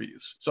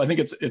wannabes. So I think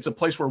it's a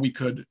place where we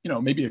could,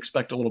 maybe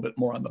expect a little bit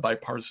more on the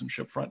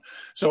bipartisanship front.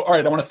 So, all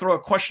right, I want to throw a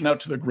question out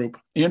to the group.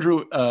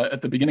 Andrew,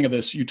 at the beginning of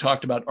this, you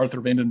talked about Arthur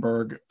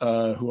Vandenberg,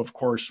 who of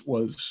course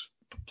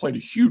played a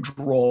huge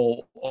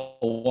role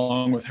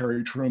along with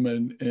Harry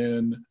Truman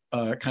in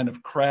kind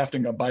of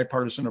crafting a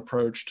bipartisan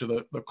approach to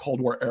the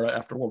Cold War era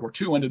after World War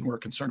II ended. And we're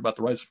concerned about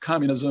the rise of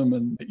communism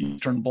and the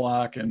Eastern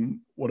Bloc and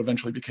what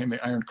eventually became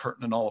the Iron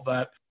Curtain and all of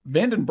that.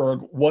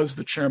 Vandenberg was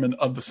the chairman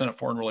of the Senate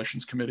Foreign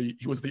Relations Committee.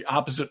 He was the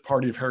opposite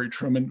party of Harry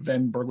Truman.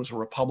 Vandenberg was a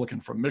Republican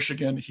from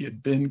Michigan. He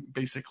had been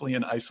basically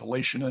an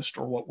isolationist,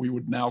 or what we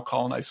would now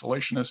call an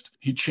isolationist.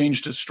 He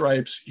changed his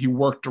stripes. He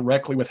worked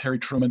directly with Harry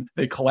Truman.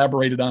 They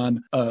collaborated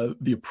on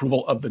the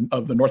approval of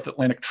the North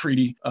Atlantic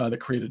Treaty that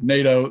created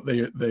NATO.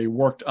 They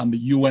worked on the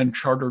UN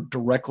Charter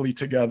directly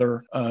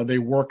together. They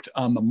worked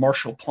on the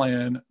Marshall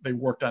Plan. They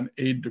worked on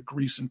aid to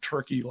Greece and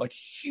Turkey, like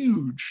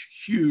huge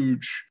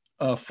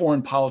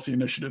foreign policy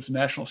initiatives,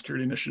 national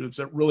security initiatives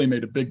that really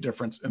made a big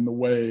difference in the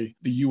way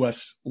the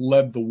U.S.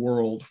 led the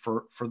world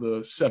for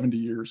the 70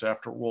 years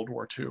after World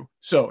War II.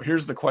 So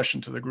here's the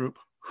question to the group.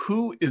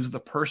 Who is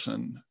the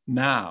person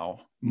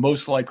now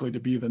most likely to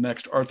be the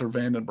next Arthur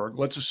Vandenberg?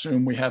 Let's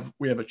assume we have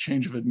a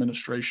change of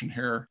administration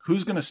here.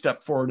 Who's going to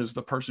step forward as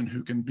the person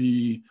who can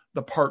be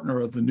the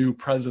partner of the new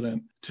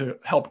president to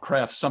help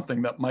craft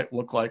something that might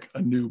look like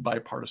a new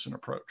bipartisan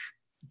approach?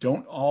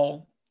 Don't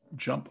all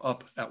jump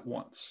up at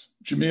once.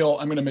 Jamil,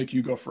 I'm going to make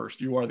you go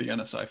first. You are the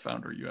NSI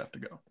founder. You have to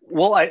go.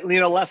 Well,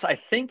 Les, I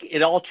think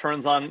it all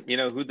turns on,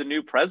 who the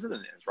new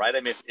president is, right?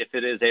 I mean, if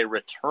it is a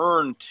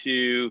return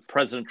to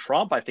President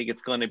Trump, I think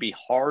it's going to be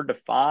hard to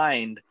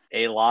find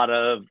a lot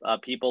of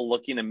people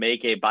looking to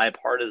make a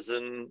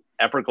bipartisan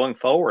effort going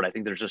forward. I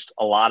think there's just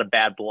a lot of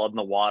bad blood in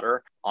the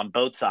water on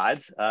both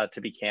sides,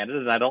 to be candid.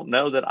 And I don't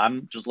know that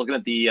I'm just looking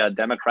at the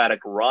Democratic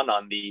run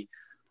on the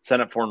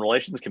Senate Foreign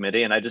Relations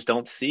Committee, and I just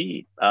don't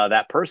see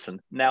that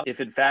person. Now, if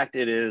in fact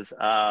it is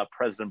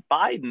President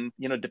Biden,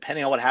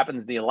 depending on what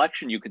happens in the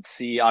election, you could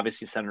see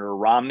obviously Senator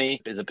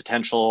Romney is a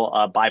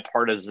potential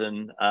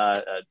bipartisan,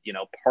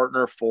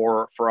 partner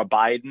for a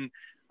Biden.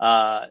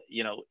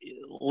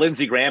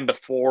 Lindsey Graham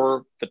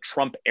before the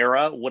Trump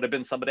era would have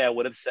been somebody I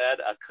would have said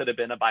could have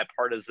been a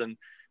bipartisan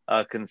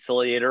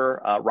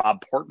conciliator.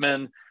 Rob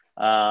Portman.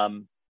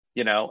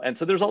 And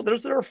so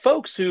there are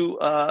folks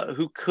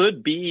who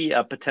could be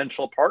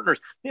potential partners.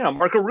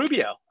 Marco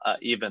Rubio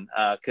even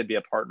could be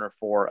a partner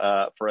for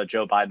a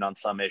Joe Biden on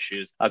some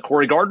issues.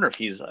 Cory Gardner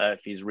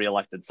if he's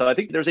reelected. So I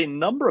think there's a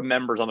number of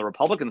members on the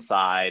Republican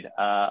side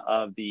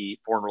of the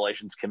Foreign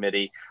Relations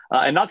Committee,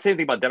 and not to say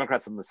anything about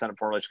Democrats in the Senate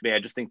Foreign Relations Committee.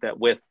 I just think that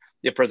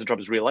if President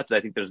Trump is reelected,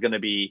 I think there's going to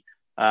be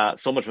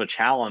so much of a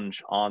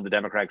challenge on the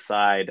Democratic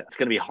side. It's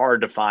going to be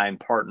hard to find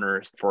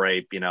partners for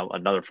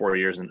another 4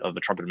 years of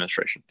the Trump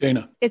administration.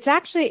 Dana.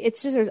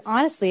 It's just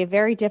honestly a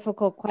very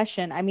difficult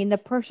question. I mean, the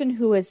person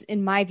who has,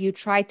 in my view,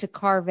 tried to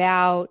carve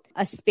out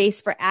a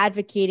space for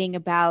advocating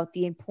about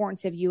the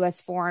importance of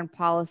U.S. foreign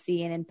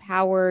policy and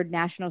empowered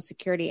national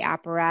security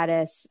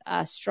apparatus,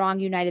 a strong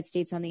United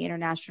States on the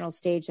international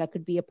stage that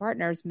could be a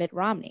partner is Mitt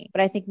Romney.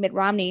 But I think Mitt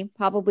Romney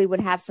probably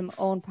would have some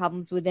own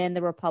problems within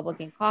the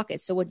Republican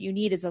caucus. So what you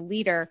need is a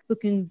leader who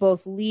can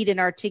both lead and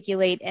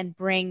articulate and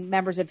bring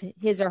members of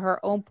his or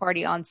her own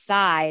party on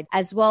side,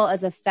 as well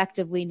as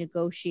effectively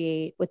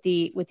negotiate with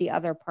the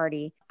other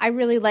party. I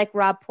really like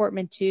Rob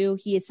Portman too.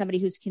 He is somebody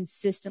who's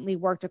consistently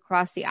worked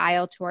across the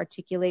aisle to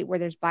articulate where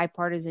there's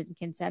bipartisan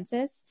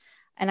consensus.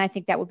 And I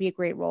think that would be a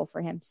great role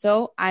for him.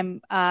 So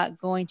I'm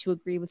going to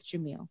agree with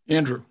Jamil.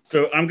 Andrew.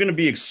 So I'm going to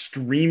be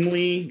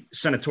extremely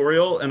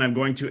senatorial, and I'm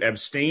going to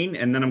abstain,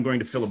 and then I'm going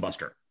to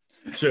filibuster.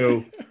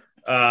 So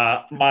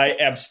my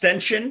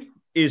abstention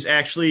is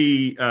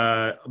actually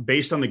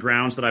based on the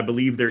grounds that I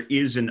believe there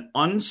is an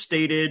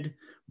unstated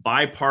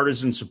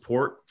bipartisan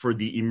support for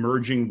the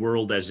emerging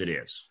world as it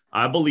is.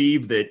 I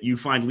believe that you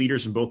find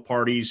leaders in both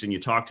parties and you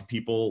talk to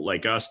people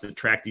like us that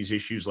track these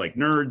issues like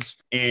nerds,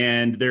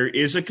 and there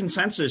is a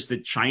consensus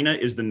that China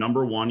is the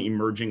number one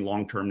emerging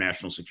long-term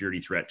national security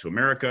threat to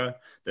America,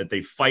 that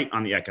they fight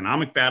on the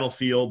economic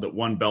battlefield, that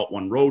One Belt,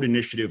 One Road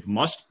initiative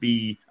must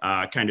be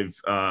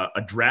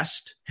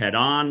addressed head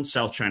on.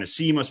 South China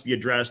Sea must be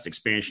addressed.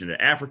 Expansion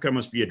to Africa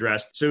must be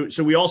addressed. So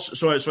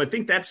I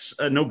think that's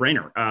a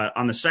no-brainer.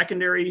 On the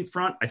secondary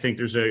front, I think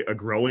there's a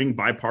growing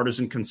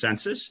bipartisan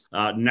consensus.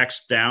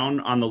 Next down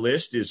on the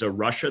list is a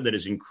Russia that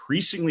is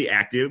increasingly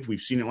active. We've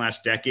seen it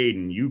last decade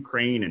in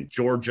Ukraine and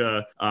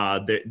Georgia.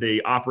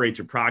 They operate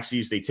through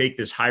proxies. They take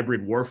this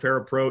hybrid warfare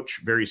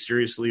approach very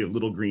seriously of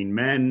little green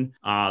men.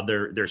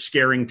 They're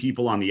scaring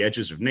people on the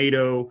edges of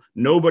NATO.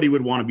 Nobody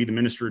would want to be the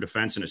Minister of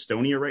Defense in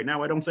Estonia right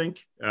now, I don't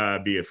think.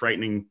 Be a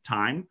frightening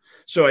time.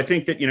 So I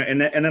think that,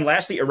 and then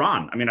lastly,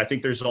 Iran. I mean, I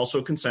think there's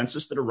also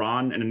consensus that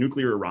Iran and a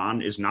nuclear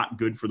Iran is not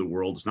good for the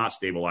world. It's not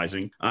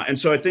stabilizing. And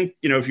so I think,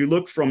 if you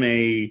look from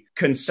a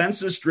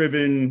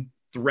consensus-driven,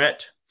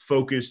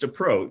 threat-focused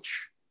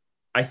approach,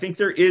 I think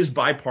there is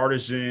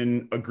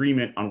bipartisan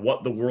agreement on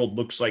what the world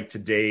looks like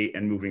today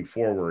and moving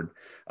forward.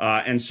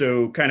 And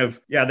so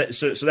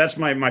so that's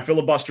my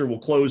filibuster will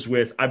close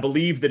with, I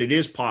believe that it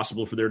is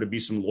possible for there to be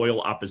some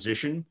loyal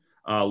opposition,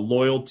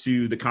 loyal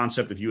to the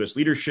concept of U.S.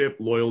 leadership,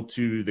 loyal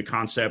to the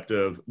concept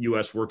of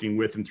U.S. working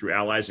with and through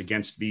allies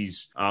against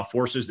these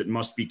forces that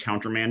must be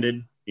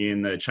countermanded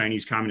in the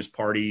Chinese Communist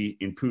Party,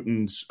 in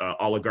Putin's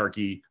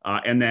oligarchy,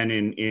 and then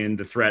in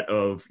the threat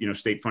of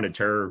state-funded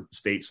terror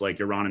states like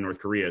Iran and North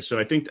Korea. So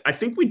I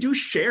think we do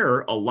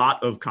share a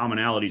lot of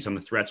commonalities on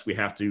the threats we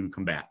have to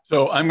combat.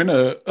 So I'm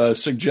going to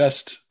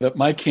suggest that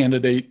my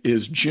candidate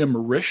is Jim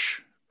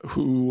Risch,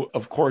 who,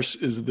 of course,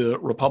 is the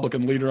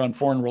Republican leader on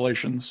foreign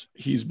relations.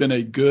 He's been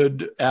a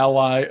good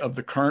ally of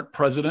the current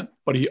president,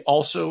 but he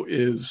also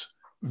is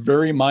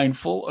very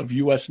mindful of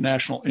U.S.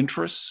 national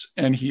interests,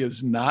 and he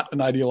is not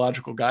an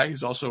ideological guy.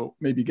 He's also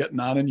maybe getting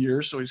on in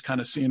years, so he's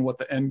kind of seeing what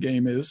the end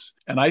game is.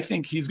 And I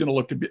think he's going to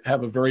look to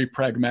have a very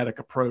pragmatic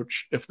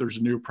approach if there's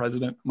a new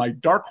president. My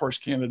dark horse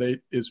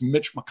candidate is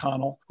Mitch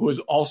McConnell, who has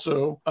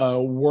also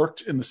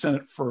worked in the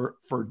Senate for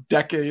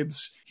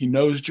decades. He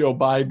knows Joe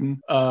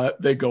Biden.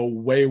 They go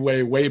way,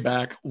 way, way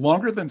back,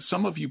 longer than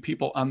some of you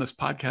people on this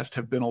podcast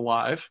have been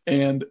alive.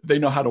 And they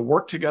know how to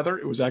work together.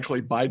 It was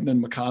actually Biden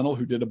and McConnell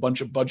who did a bunch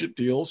of budget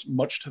deals,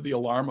 much to the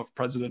alarm of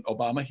President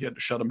Obama. He had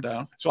to shut them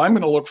down. So I'm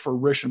going to look for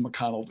Risch and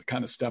McConnell to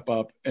kind of step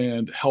up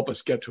and help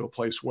us get to a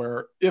place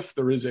where if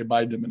there is a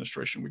Biden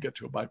administration, we get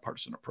to a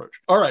bipartisan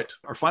approach. All right.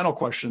 Our final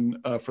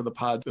question for the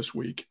pod this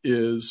week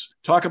is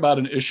talk about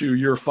an issue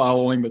you're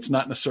following that's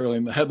not necessarily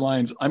in the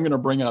headlines. I'm going to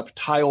bring up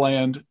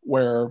Thailand,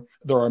 where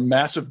there are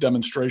massive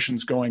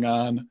demonstrations going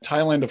on.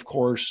 Thailand, of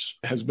course,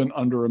 has been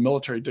under a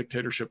military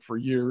dictatorship for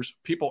years.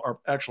 People are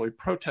actually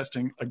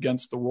protesting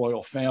against the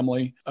royal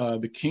family.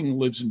 The king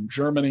lives in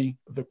Germany.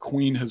 The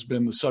queen has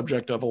been the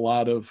subject of a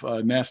lot of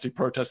nasty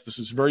protests. This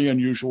is very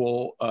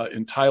unusual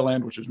in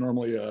Thailand, which is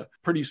normally a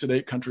pretty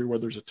sedate country where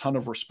there's a ton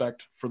of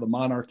respect for the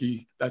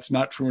monarchy. That's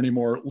not true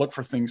anymore. Look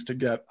for things to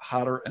get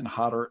hotter and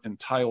hotter in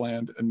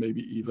Thailand, and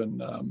maybe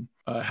even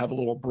have a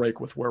little break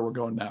with where we're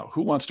going now.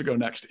 Who wants to go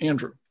next?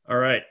 Andrew. All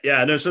right.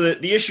 Yeah, no, so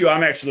the issue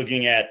I'm actually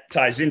looking at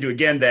ties into,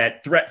 again,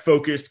 that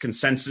threat-focused,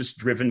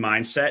 consensus-driven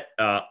mindset.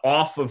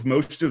 Off of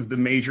most of the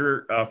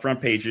major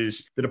front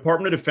pages, the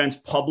Department of Defense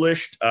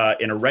published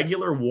an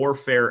irregular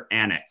warfare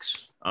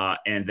annex.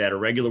 And that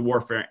irregular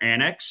warfare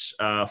annex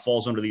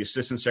falls under the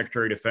Assistant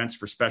Secretary of Defense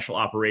for Special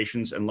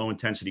Operations and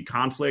Low-Intensity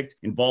Conflict,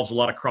 involves a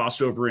lot of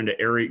crossover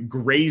into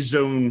gray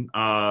zone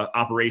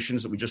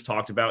operations that we just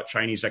talked about,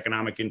 Chinese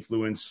economic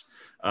influence,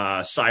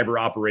 cyber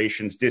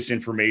operations,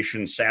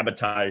 disinformation,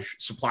 sabotage,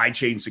 supply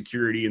chain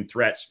security and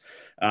threats.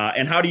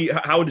 And how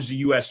does the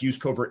U.S. use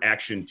covert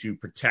action to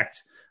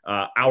protect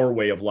our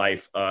way of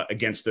life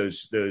against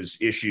those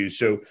issues?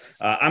 So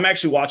I'm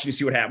actually watching to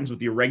see what happens with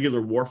the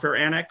irregular warfare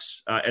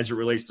annex as it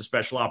relates to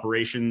special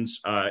operations,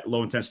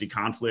 low intensity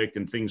conflict,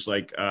 and things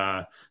like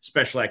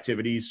special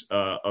activities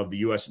of the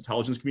U.S.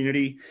 intelligence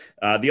community.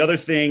 The other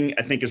thing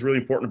I think is really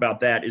important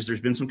about that is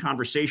there's been some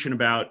conversation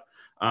about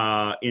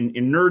in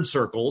nerd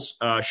circles,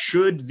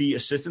 should the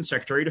Assistant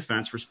Secretary of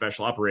Defense for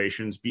Special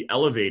Operations be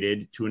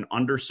elevated to an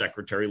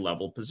undersecretary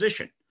level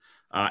position?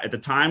 At the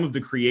time of the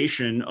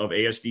creation of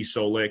ASD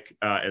SOLIC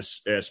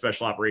as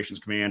Special Operations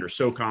Command, or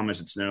SOCOM as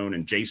it's known,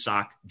 and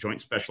JSOC, Joint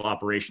Special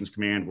Operations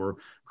Command, were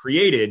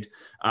created,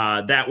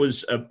 that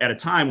was at a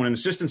time when an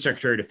Assistant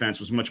Secretary of Defense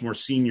was much more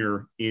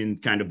senior in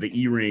kind of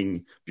the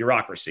E-ring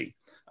bureaucracy.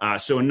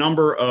 So a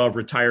number of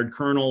retired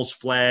colonels,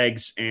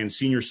 flags, and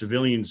senior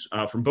civilians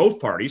from both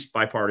parties,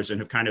 bipartisan,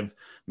 have kind of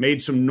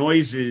made some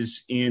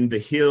noises in The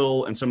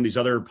Hill and some of these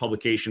other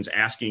publications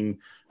asking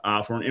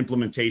for an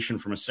implementation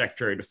from a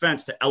Secretary of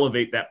Defense to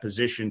elevate that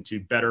position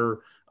to better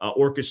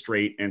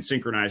orchestrate and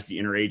synchronize the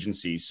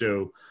interagency.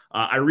 So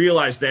I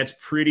realize that's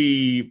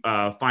pretty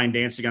fine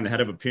dancing on the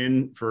head of a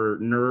pin for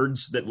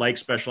nerds that like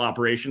special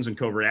operations and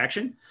covert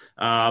action,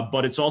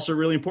 but it's also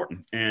really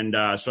important. And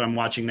so I'm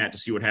watching that to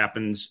see what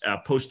happens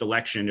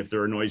post-election if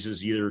there are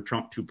noises, either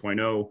Trump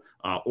 2.0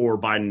 or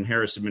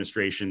Biden-Harris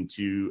administration,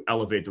 to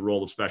elevate the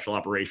role of special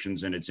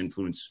operations and its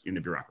influence in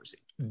the bureaucracy.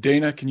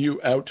 Dana, can you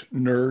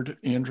out-nerd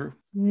Andrew?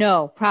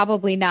 No,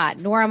 probably not,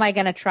 nor am I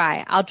going to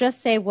try. I'll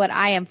just say what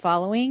I am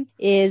following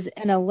is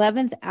an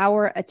 11th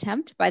hour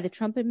attempt by the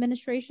Trump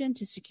administration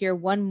to secure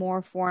one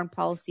more foreign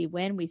policy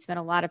win. We spent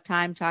a lot of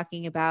time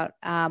talking about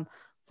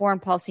foreign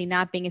policy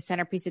not being a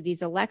centerpiece of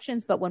these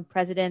elections, but when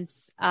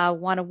presidents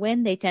want to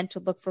win, they tend to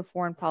look for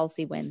foreign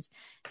policy wins.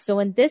 So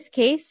in this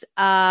case,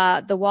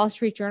 the Wall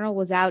Street Journal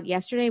was out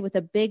yesterday with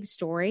a big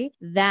story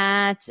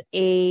that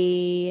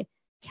a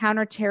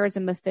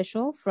counterterrorism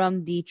official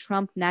from the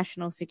Trump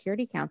National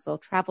Security Council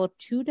traveled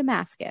to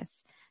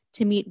Damascus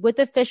to meet with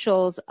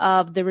officials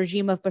of the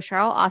regime of Bashar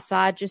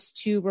al-Assad. Just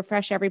to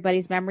refresh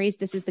everybody's memories,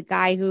 this is the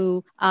guy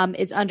who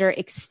is under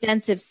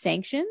extensive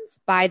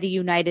sanctions by the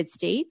United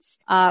States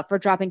for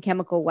dropping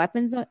chemical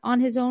weapons on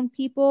his own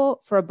people,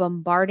 for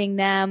bombarding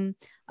them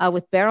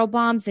with barrel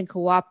bombs in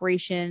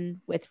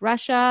cooperation with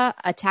Russia,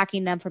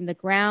 attacking them from the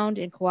ground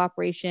in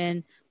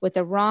cooperation with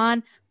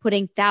Iran,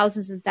 putting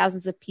thousands and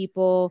thousands of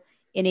people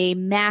in a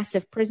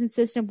massive prison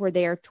system where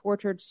they are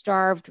tortured,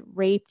 starved,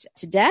 raped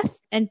to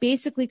death, and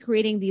basically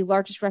creating the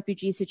largest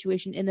refugee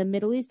situation in the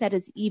Middle East that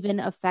has even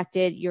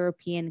affected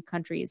European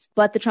countries.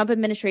 But the Trump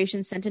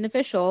administration sent an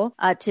official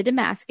to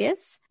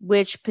Damascus,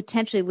 which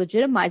potentially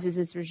legitimizes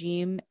this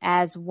regime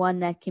as one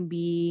that can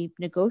be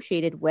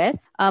negotiated with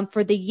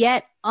for the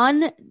yet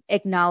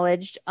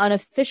unacknowledged,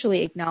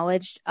 unofficially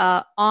acknowledged,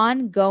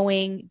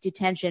 ongoing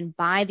detention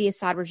by the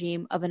Assad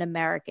regime of an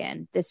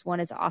American. This one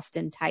is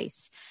Austin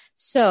Tice.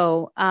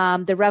 So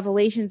the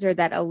revelations are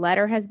that a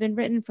letter has been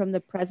written from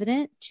the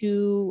president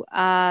to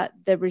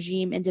the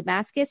regime in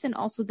Damascus, and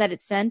also that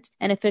it sent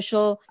an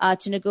official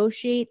to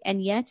negotiate.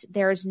 And yet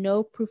there is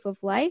no proof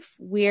of life.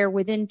 We're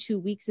within 2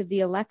 weeks of the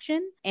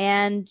election.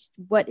 And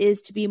what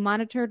is to be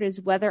monitored is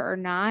whether or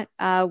not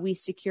we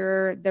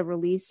secure the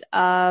release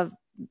of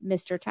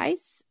Mr.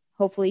 Tice.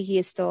 Hopefully he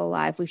is still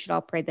alive. We should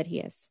all pray that he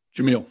is.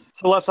 Jamil.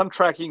 So, Les, I'm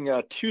tracking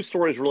two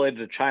stories related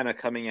to China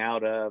coming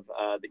out of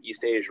the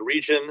East Asia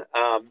region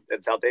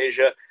and South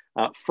Asia.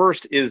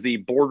 First is the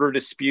border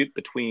dispute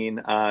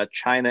between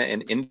China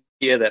and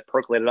India that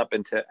percolated up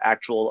into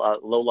actual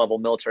low-level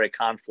military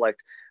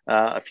conflict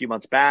a few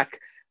months back.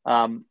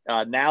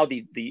 Now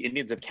the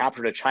Indians have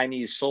captured a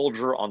Chinese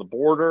soldier on the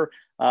border,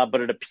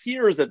 but it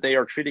appears that they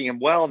are treating him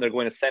well and they're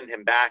going to send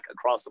him back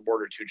across the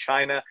border to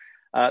China.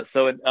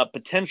 So a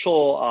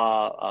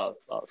potential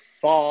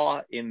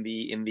thaw in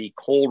the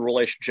cold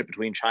relationship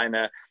between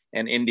China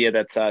and India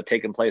that's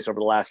taken place over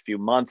the last few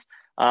months.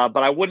 But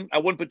I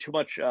wouldn't put too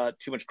much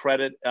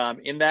credit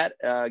in that,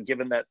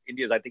 given that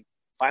India is, I think,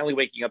 finally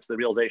waking up to the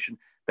realization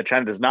that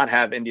China does not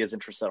have India's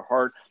interests at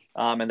heart,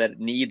 and that it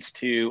needs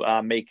to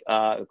make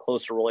a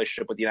closer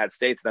relationship with the United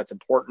States. That's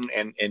important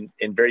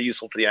and very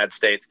useful for the United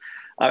States.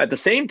 At the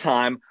same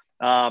time,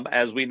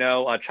 as we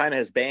know, China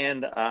has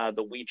banned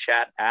the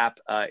WeChat app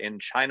in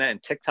China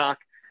and TikTok.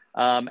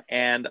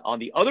 And on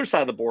the other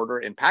side of the border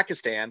in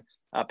Pakistan,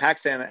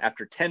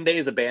 after 10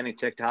 days of banning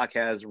TikTok,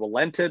 has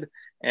relented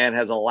and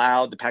has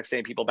allowed the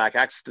Pakistani people back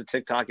access to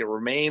TikTok. It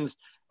remains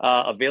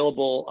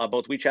available.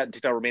 Both WeChat and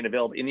TikTok remain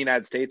available in the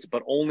United States,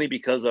 but only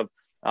because of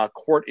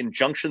court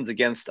injunctions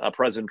against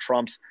President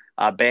Trump's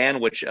ban,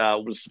 which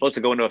was supposed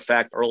to go into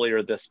effect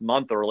earlier this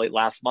month, or late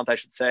last month, I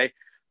should say,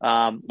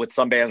 with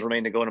some bans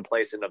remaining to go into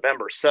place in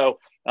November. So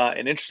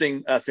an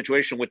interesting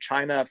situation with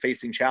China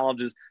facing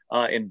challenges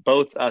in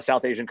both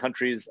South Asian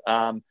countries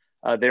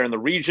there in the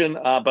region,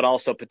 but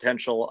also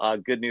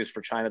potential good news for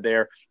China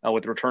there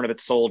with the return of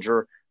its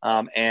soldier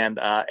and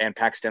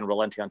Pakistan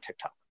relenting on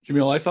TikTok.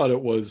 Jamil, I thought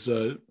it was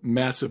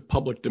massive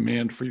public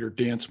demand for your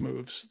dance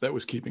moves that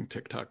was keeping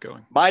TikTok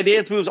going. My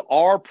dance moves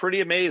are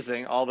pretty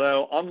amazing,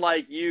 although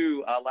unlike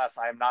you, Les,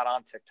 I am not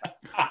on TikTok.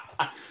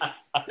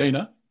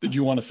 Dana, did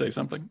you want to say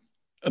something?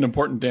 An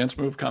important dance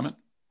move comment?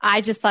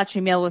 I just thought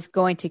Jamil was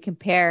going to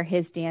compare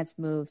his dance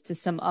moves to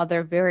some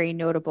other very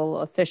notable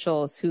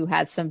officials who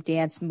had some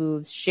dance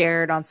moves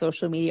shared on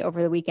social media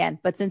over the weekend.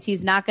 But since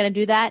he's not going to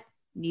do that,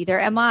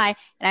 neither am I.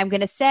 And I'm going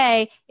to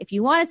say, if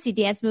you want to see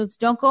dance moves,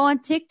 don't go on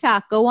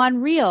TikTok. Go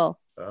on Reel.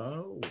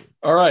 Oh.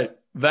 All right.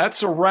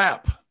 That's a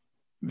wrap.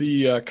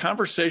 The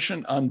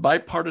conversation on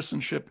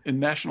bipartisanship in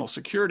national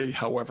security,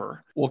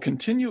 however, will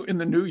continue in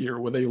the new year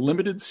with a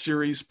limited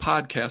series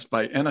podcast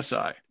by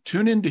NSI.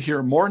 Tune in to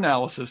hear more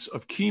analysis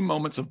of key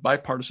moments of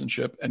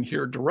bipartisanship and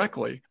hear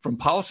directly from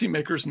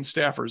policymakers and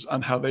staffers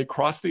on how they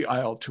cross the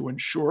aisle to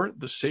ensure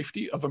the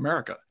safety of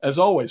America. As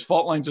always,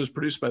 Fault Lines is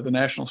produced by the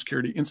National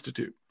Security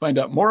Institute. Find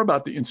out more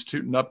about the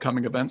Institute and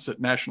upcoming events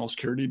at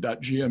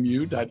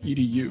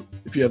nationalsecurity.gmu.edu.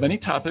 If you have any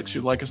topics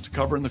you'd like us to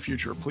cover in the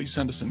future, please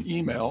send us an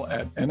email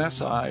at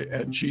nsi@gmu.edu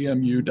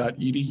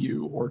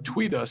or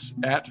tweet us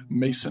at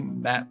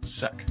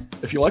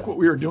MasonNatSec. If you like what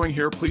we are doing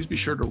here, please be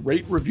sure to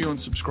rate, review, and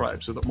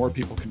subscribe so that more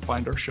people can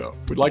find our show.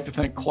 We'd like to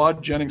thank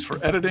Claude Jennings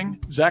for editing,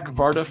 Zach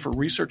Varda for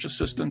research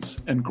assistance,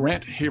 and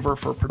Grant Haver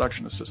for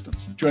production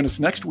assistance. Join us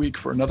next week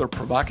for another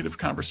provocative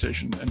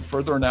conversation and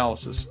further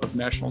analysis of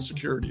national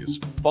security's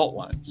fault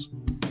lines.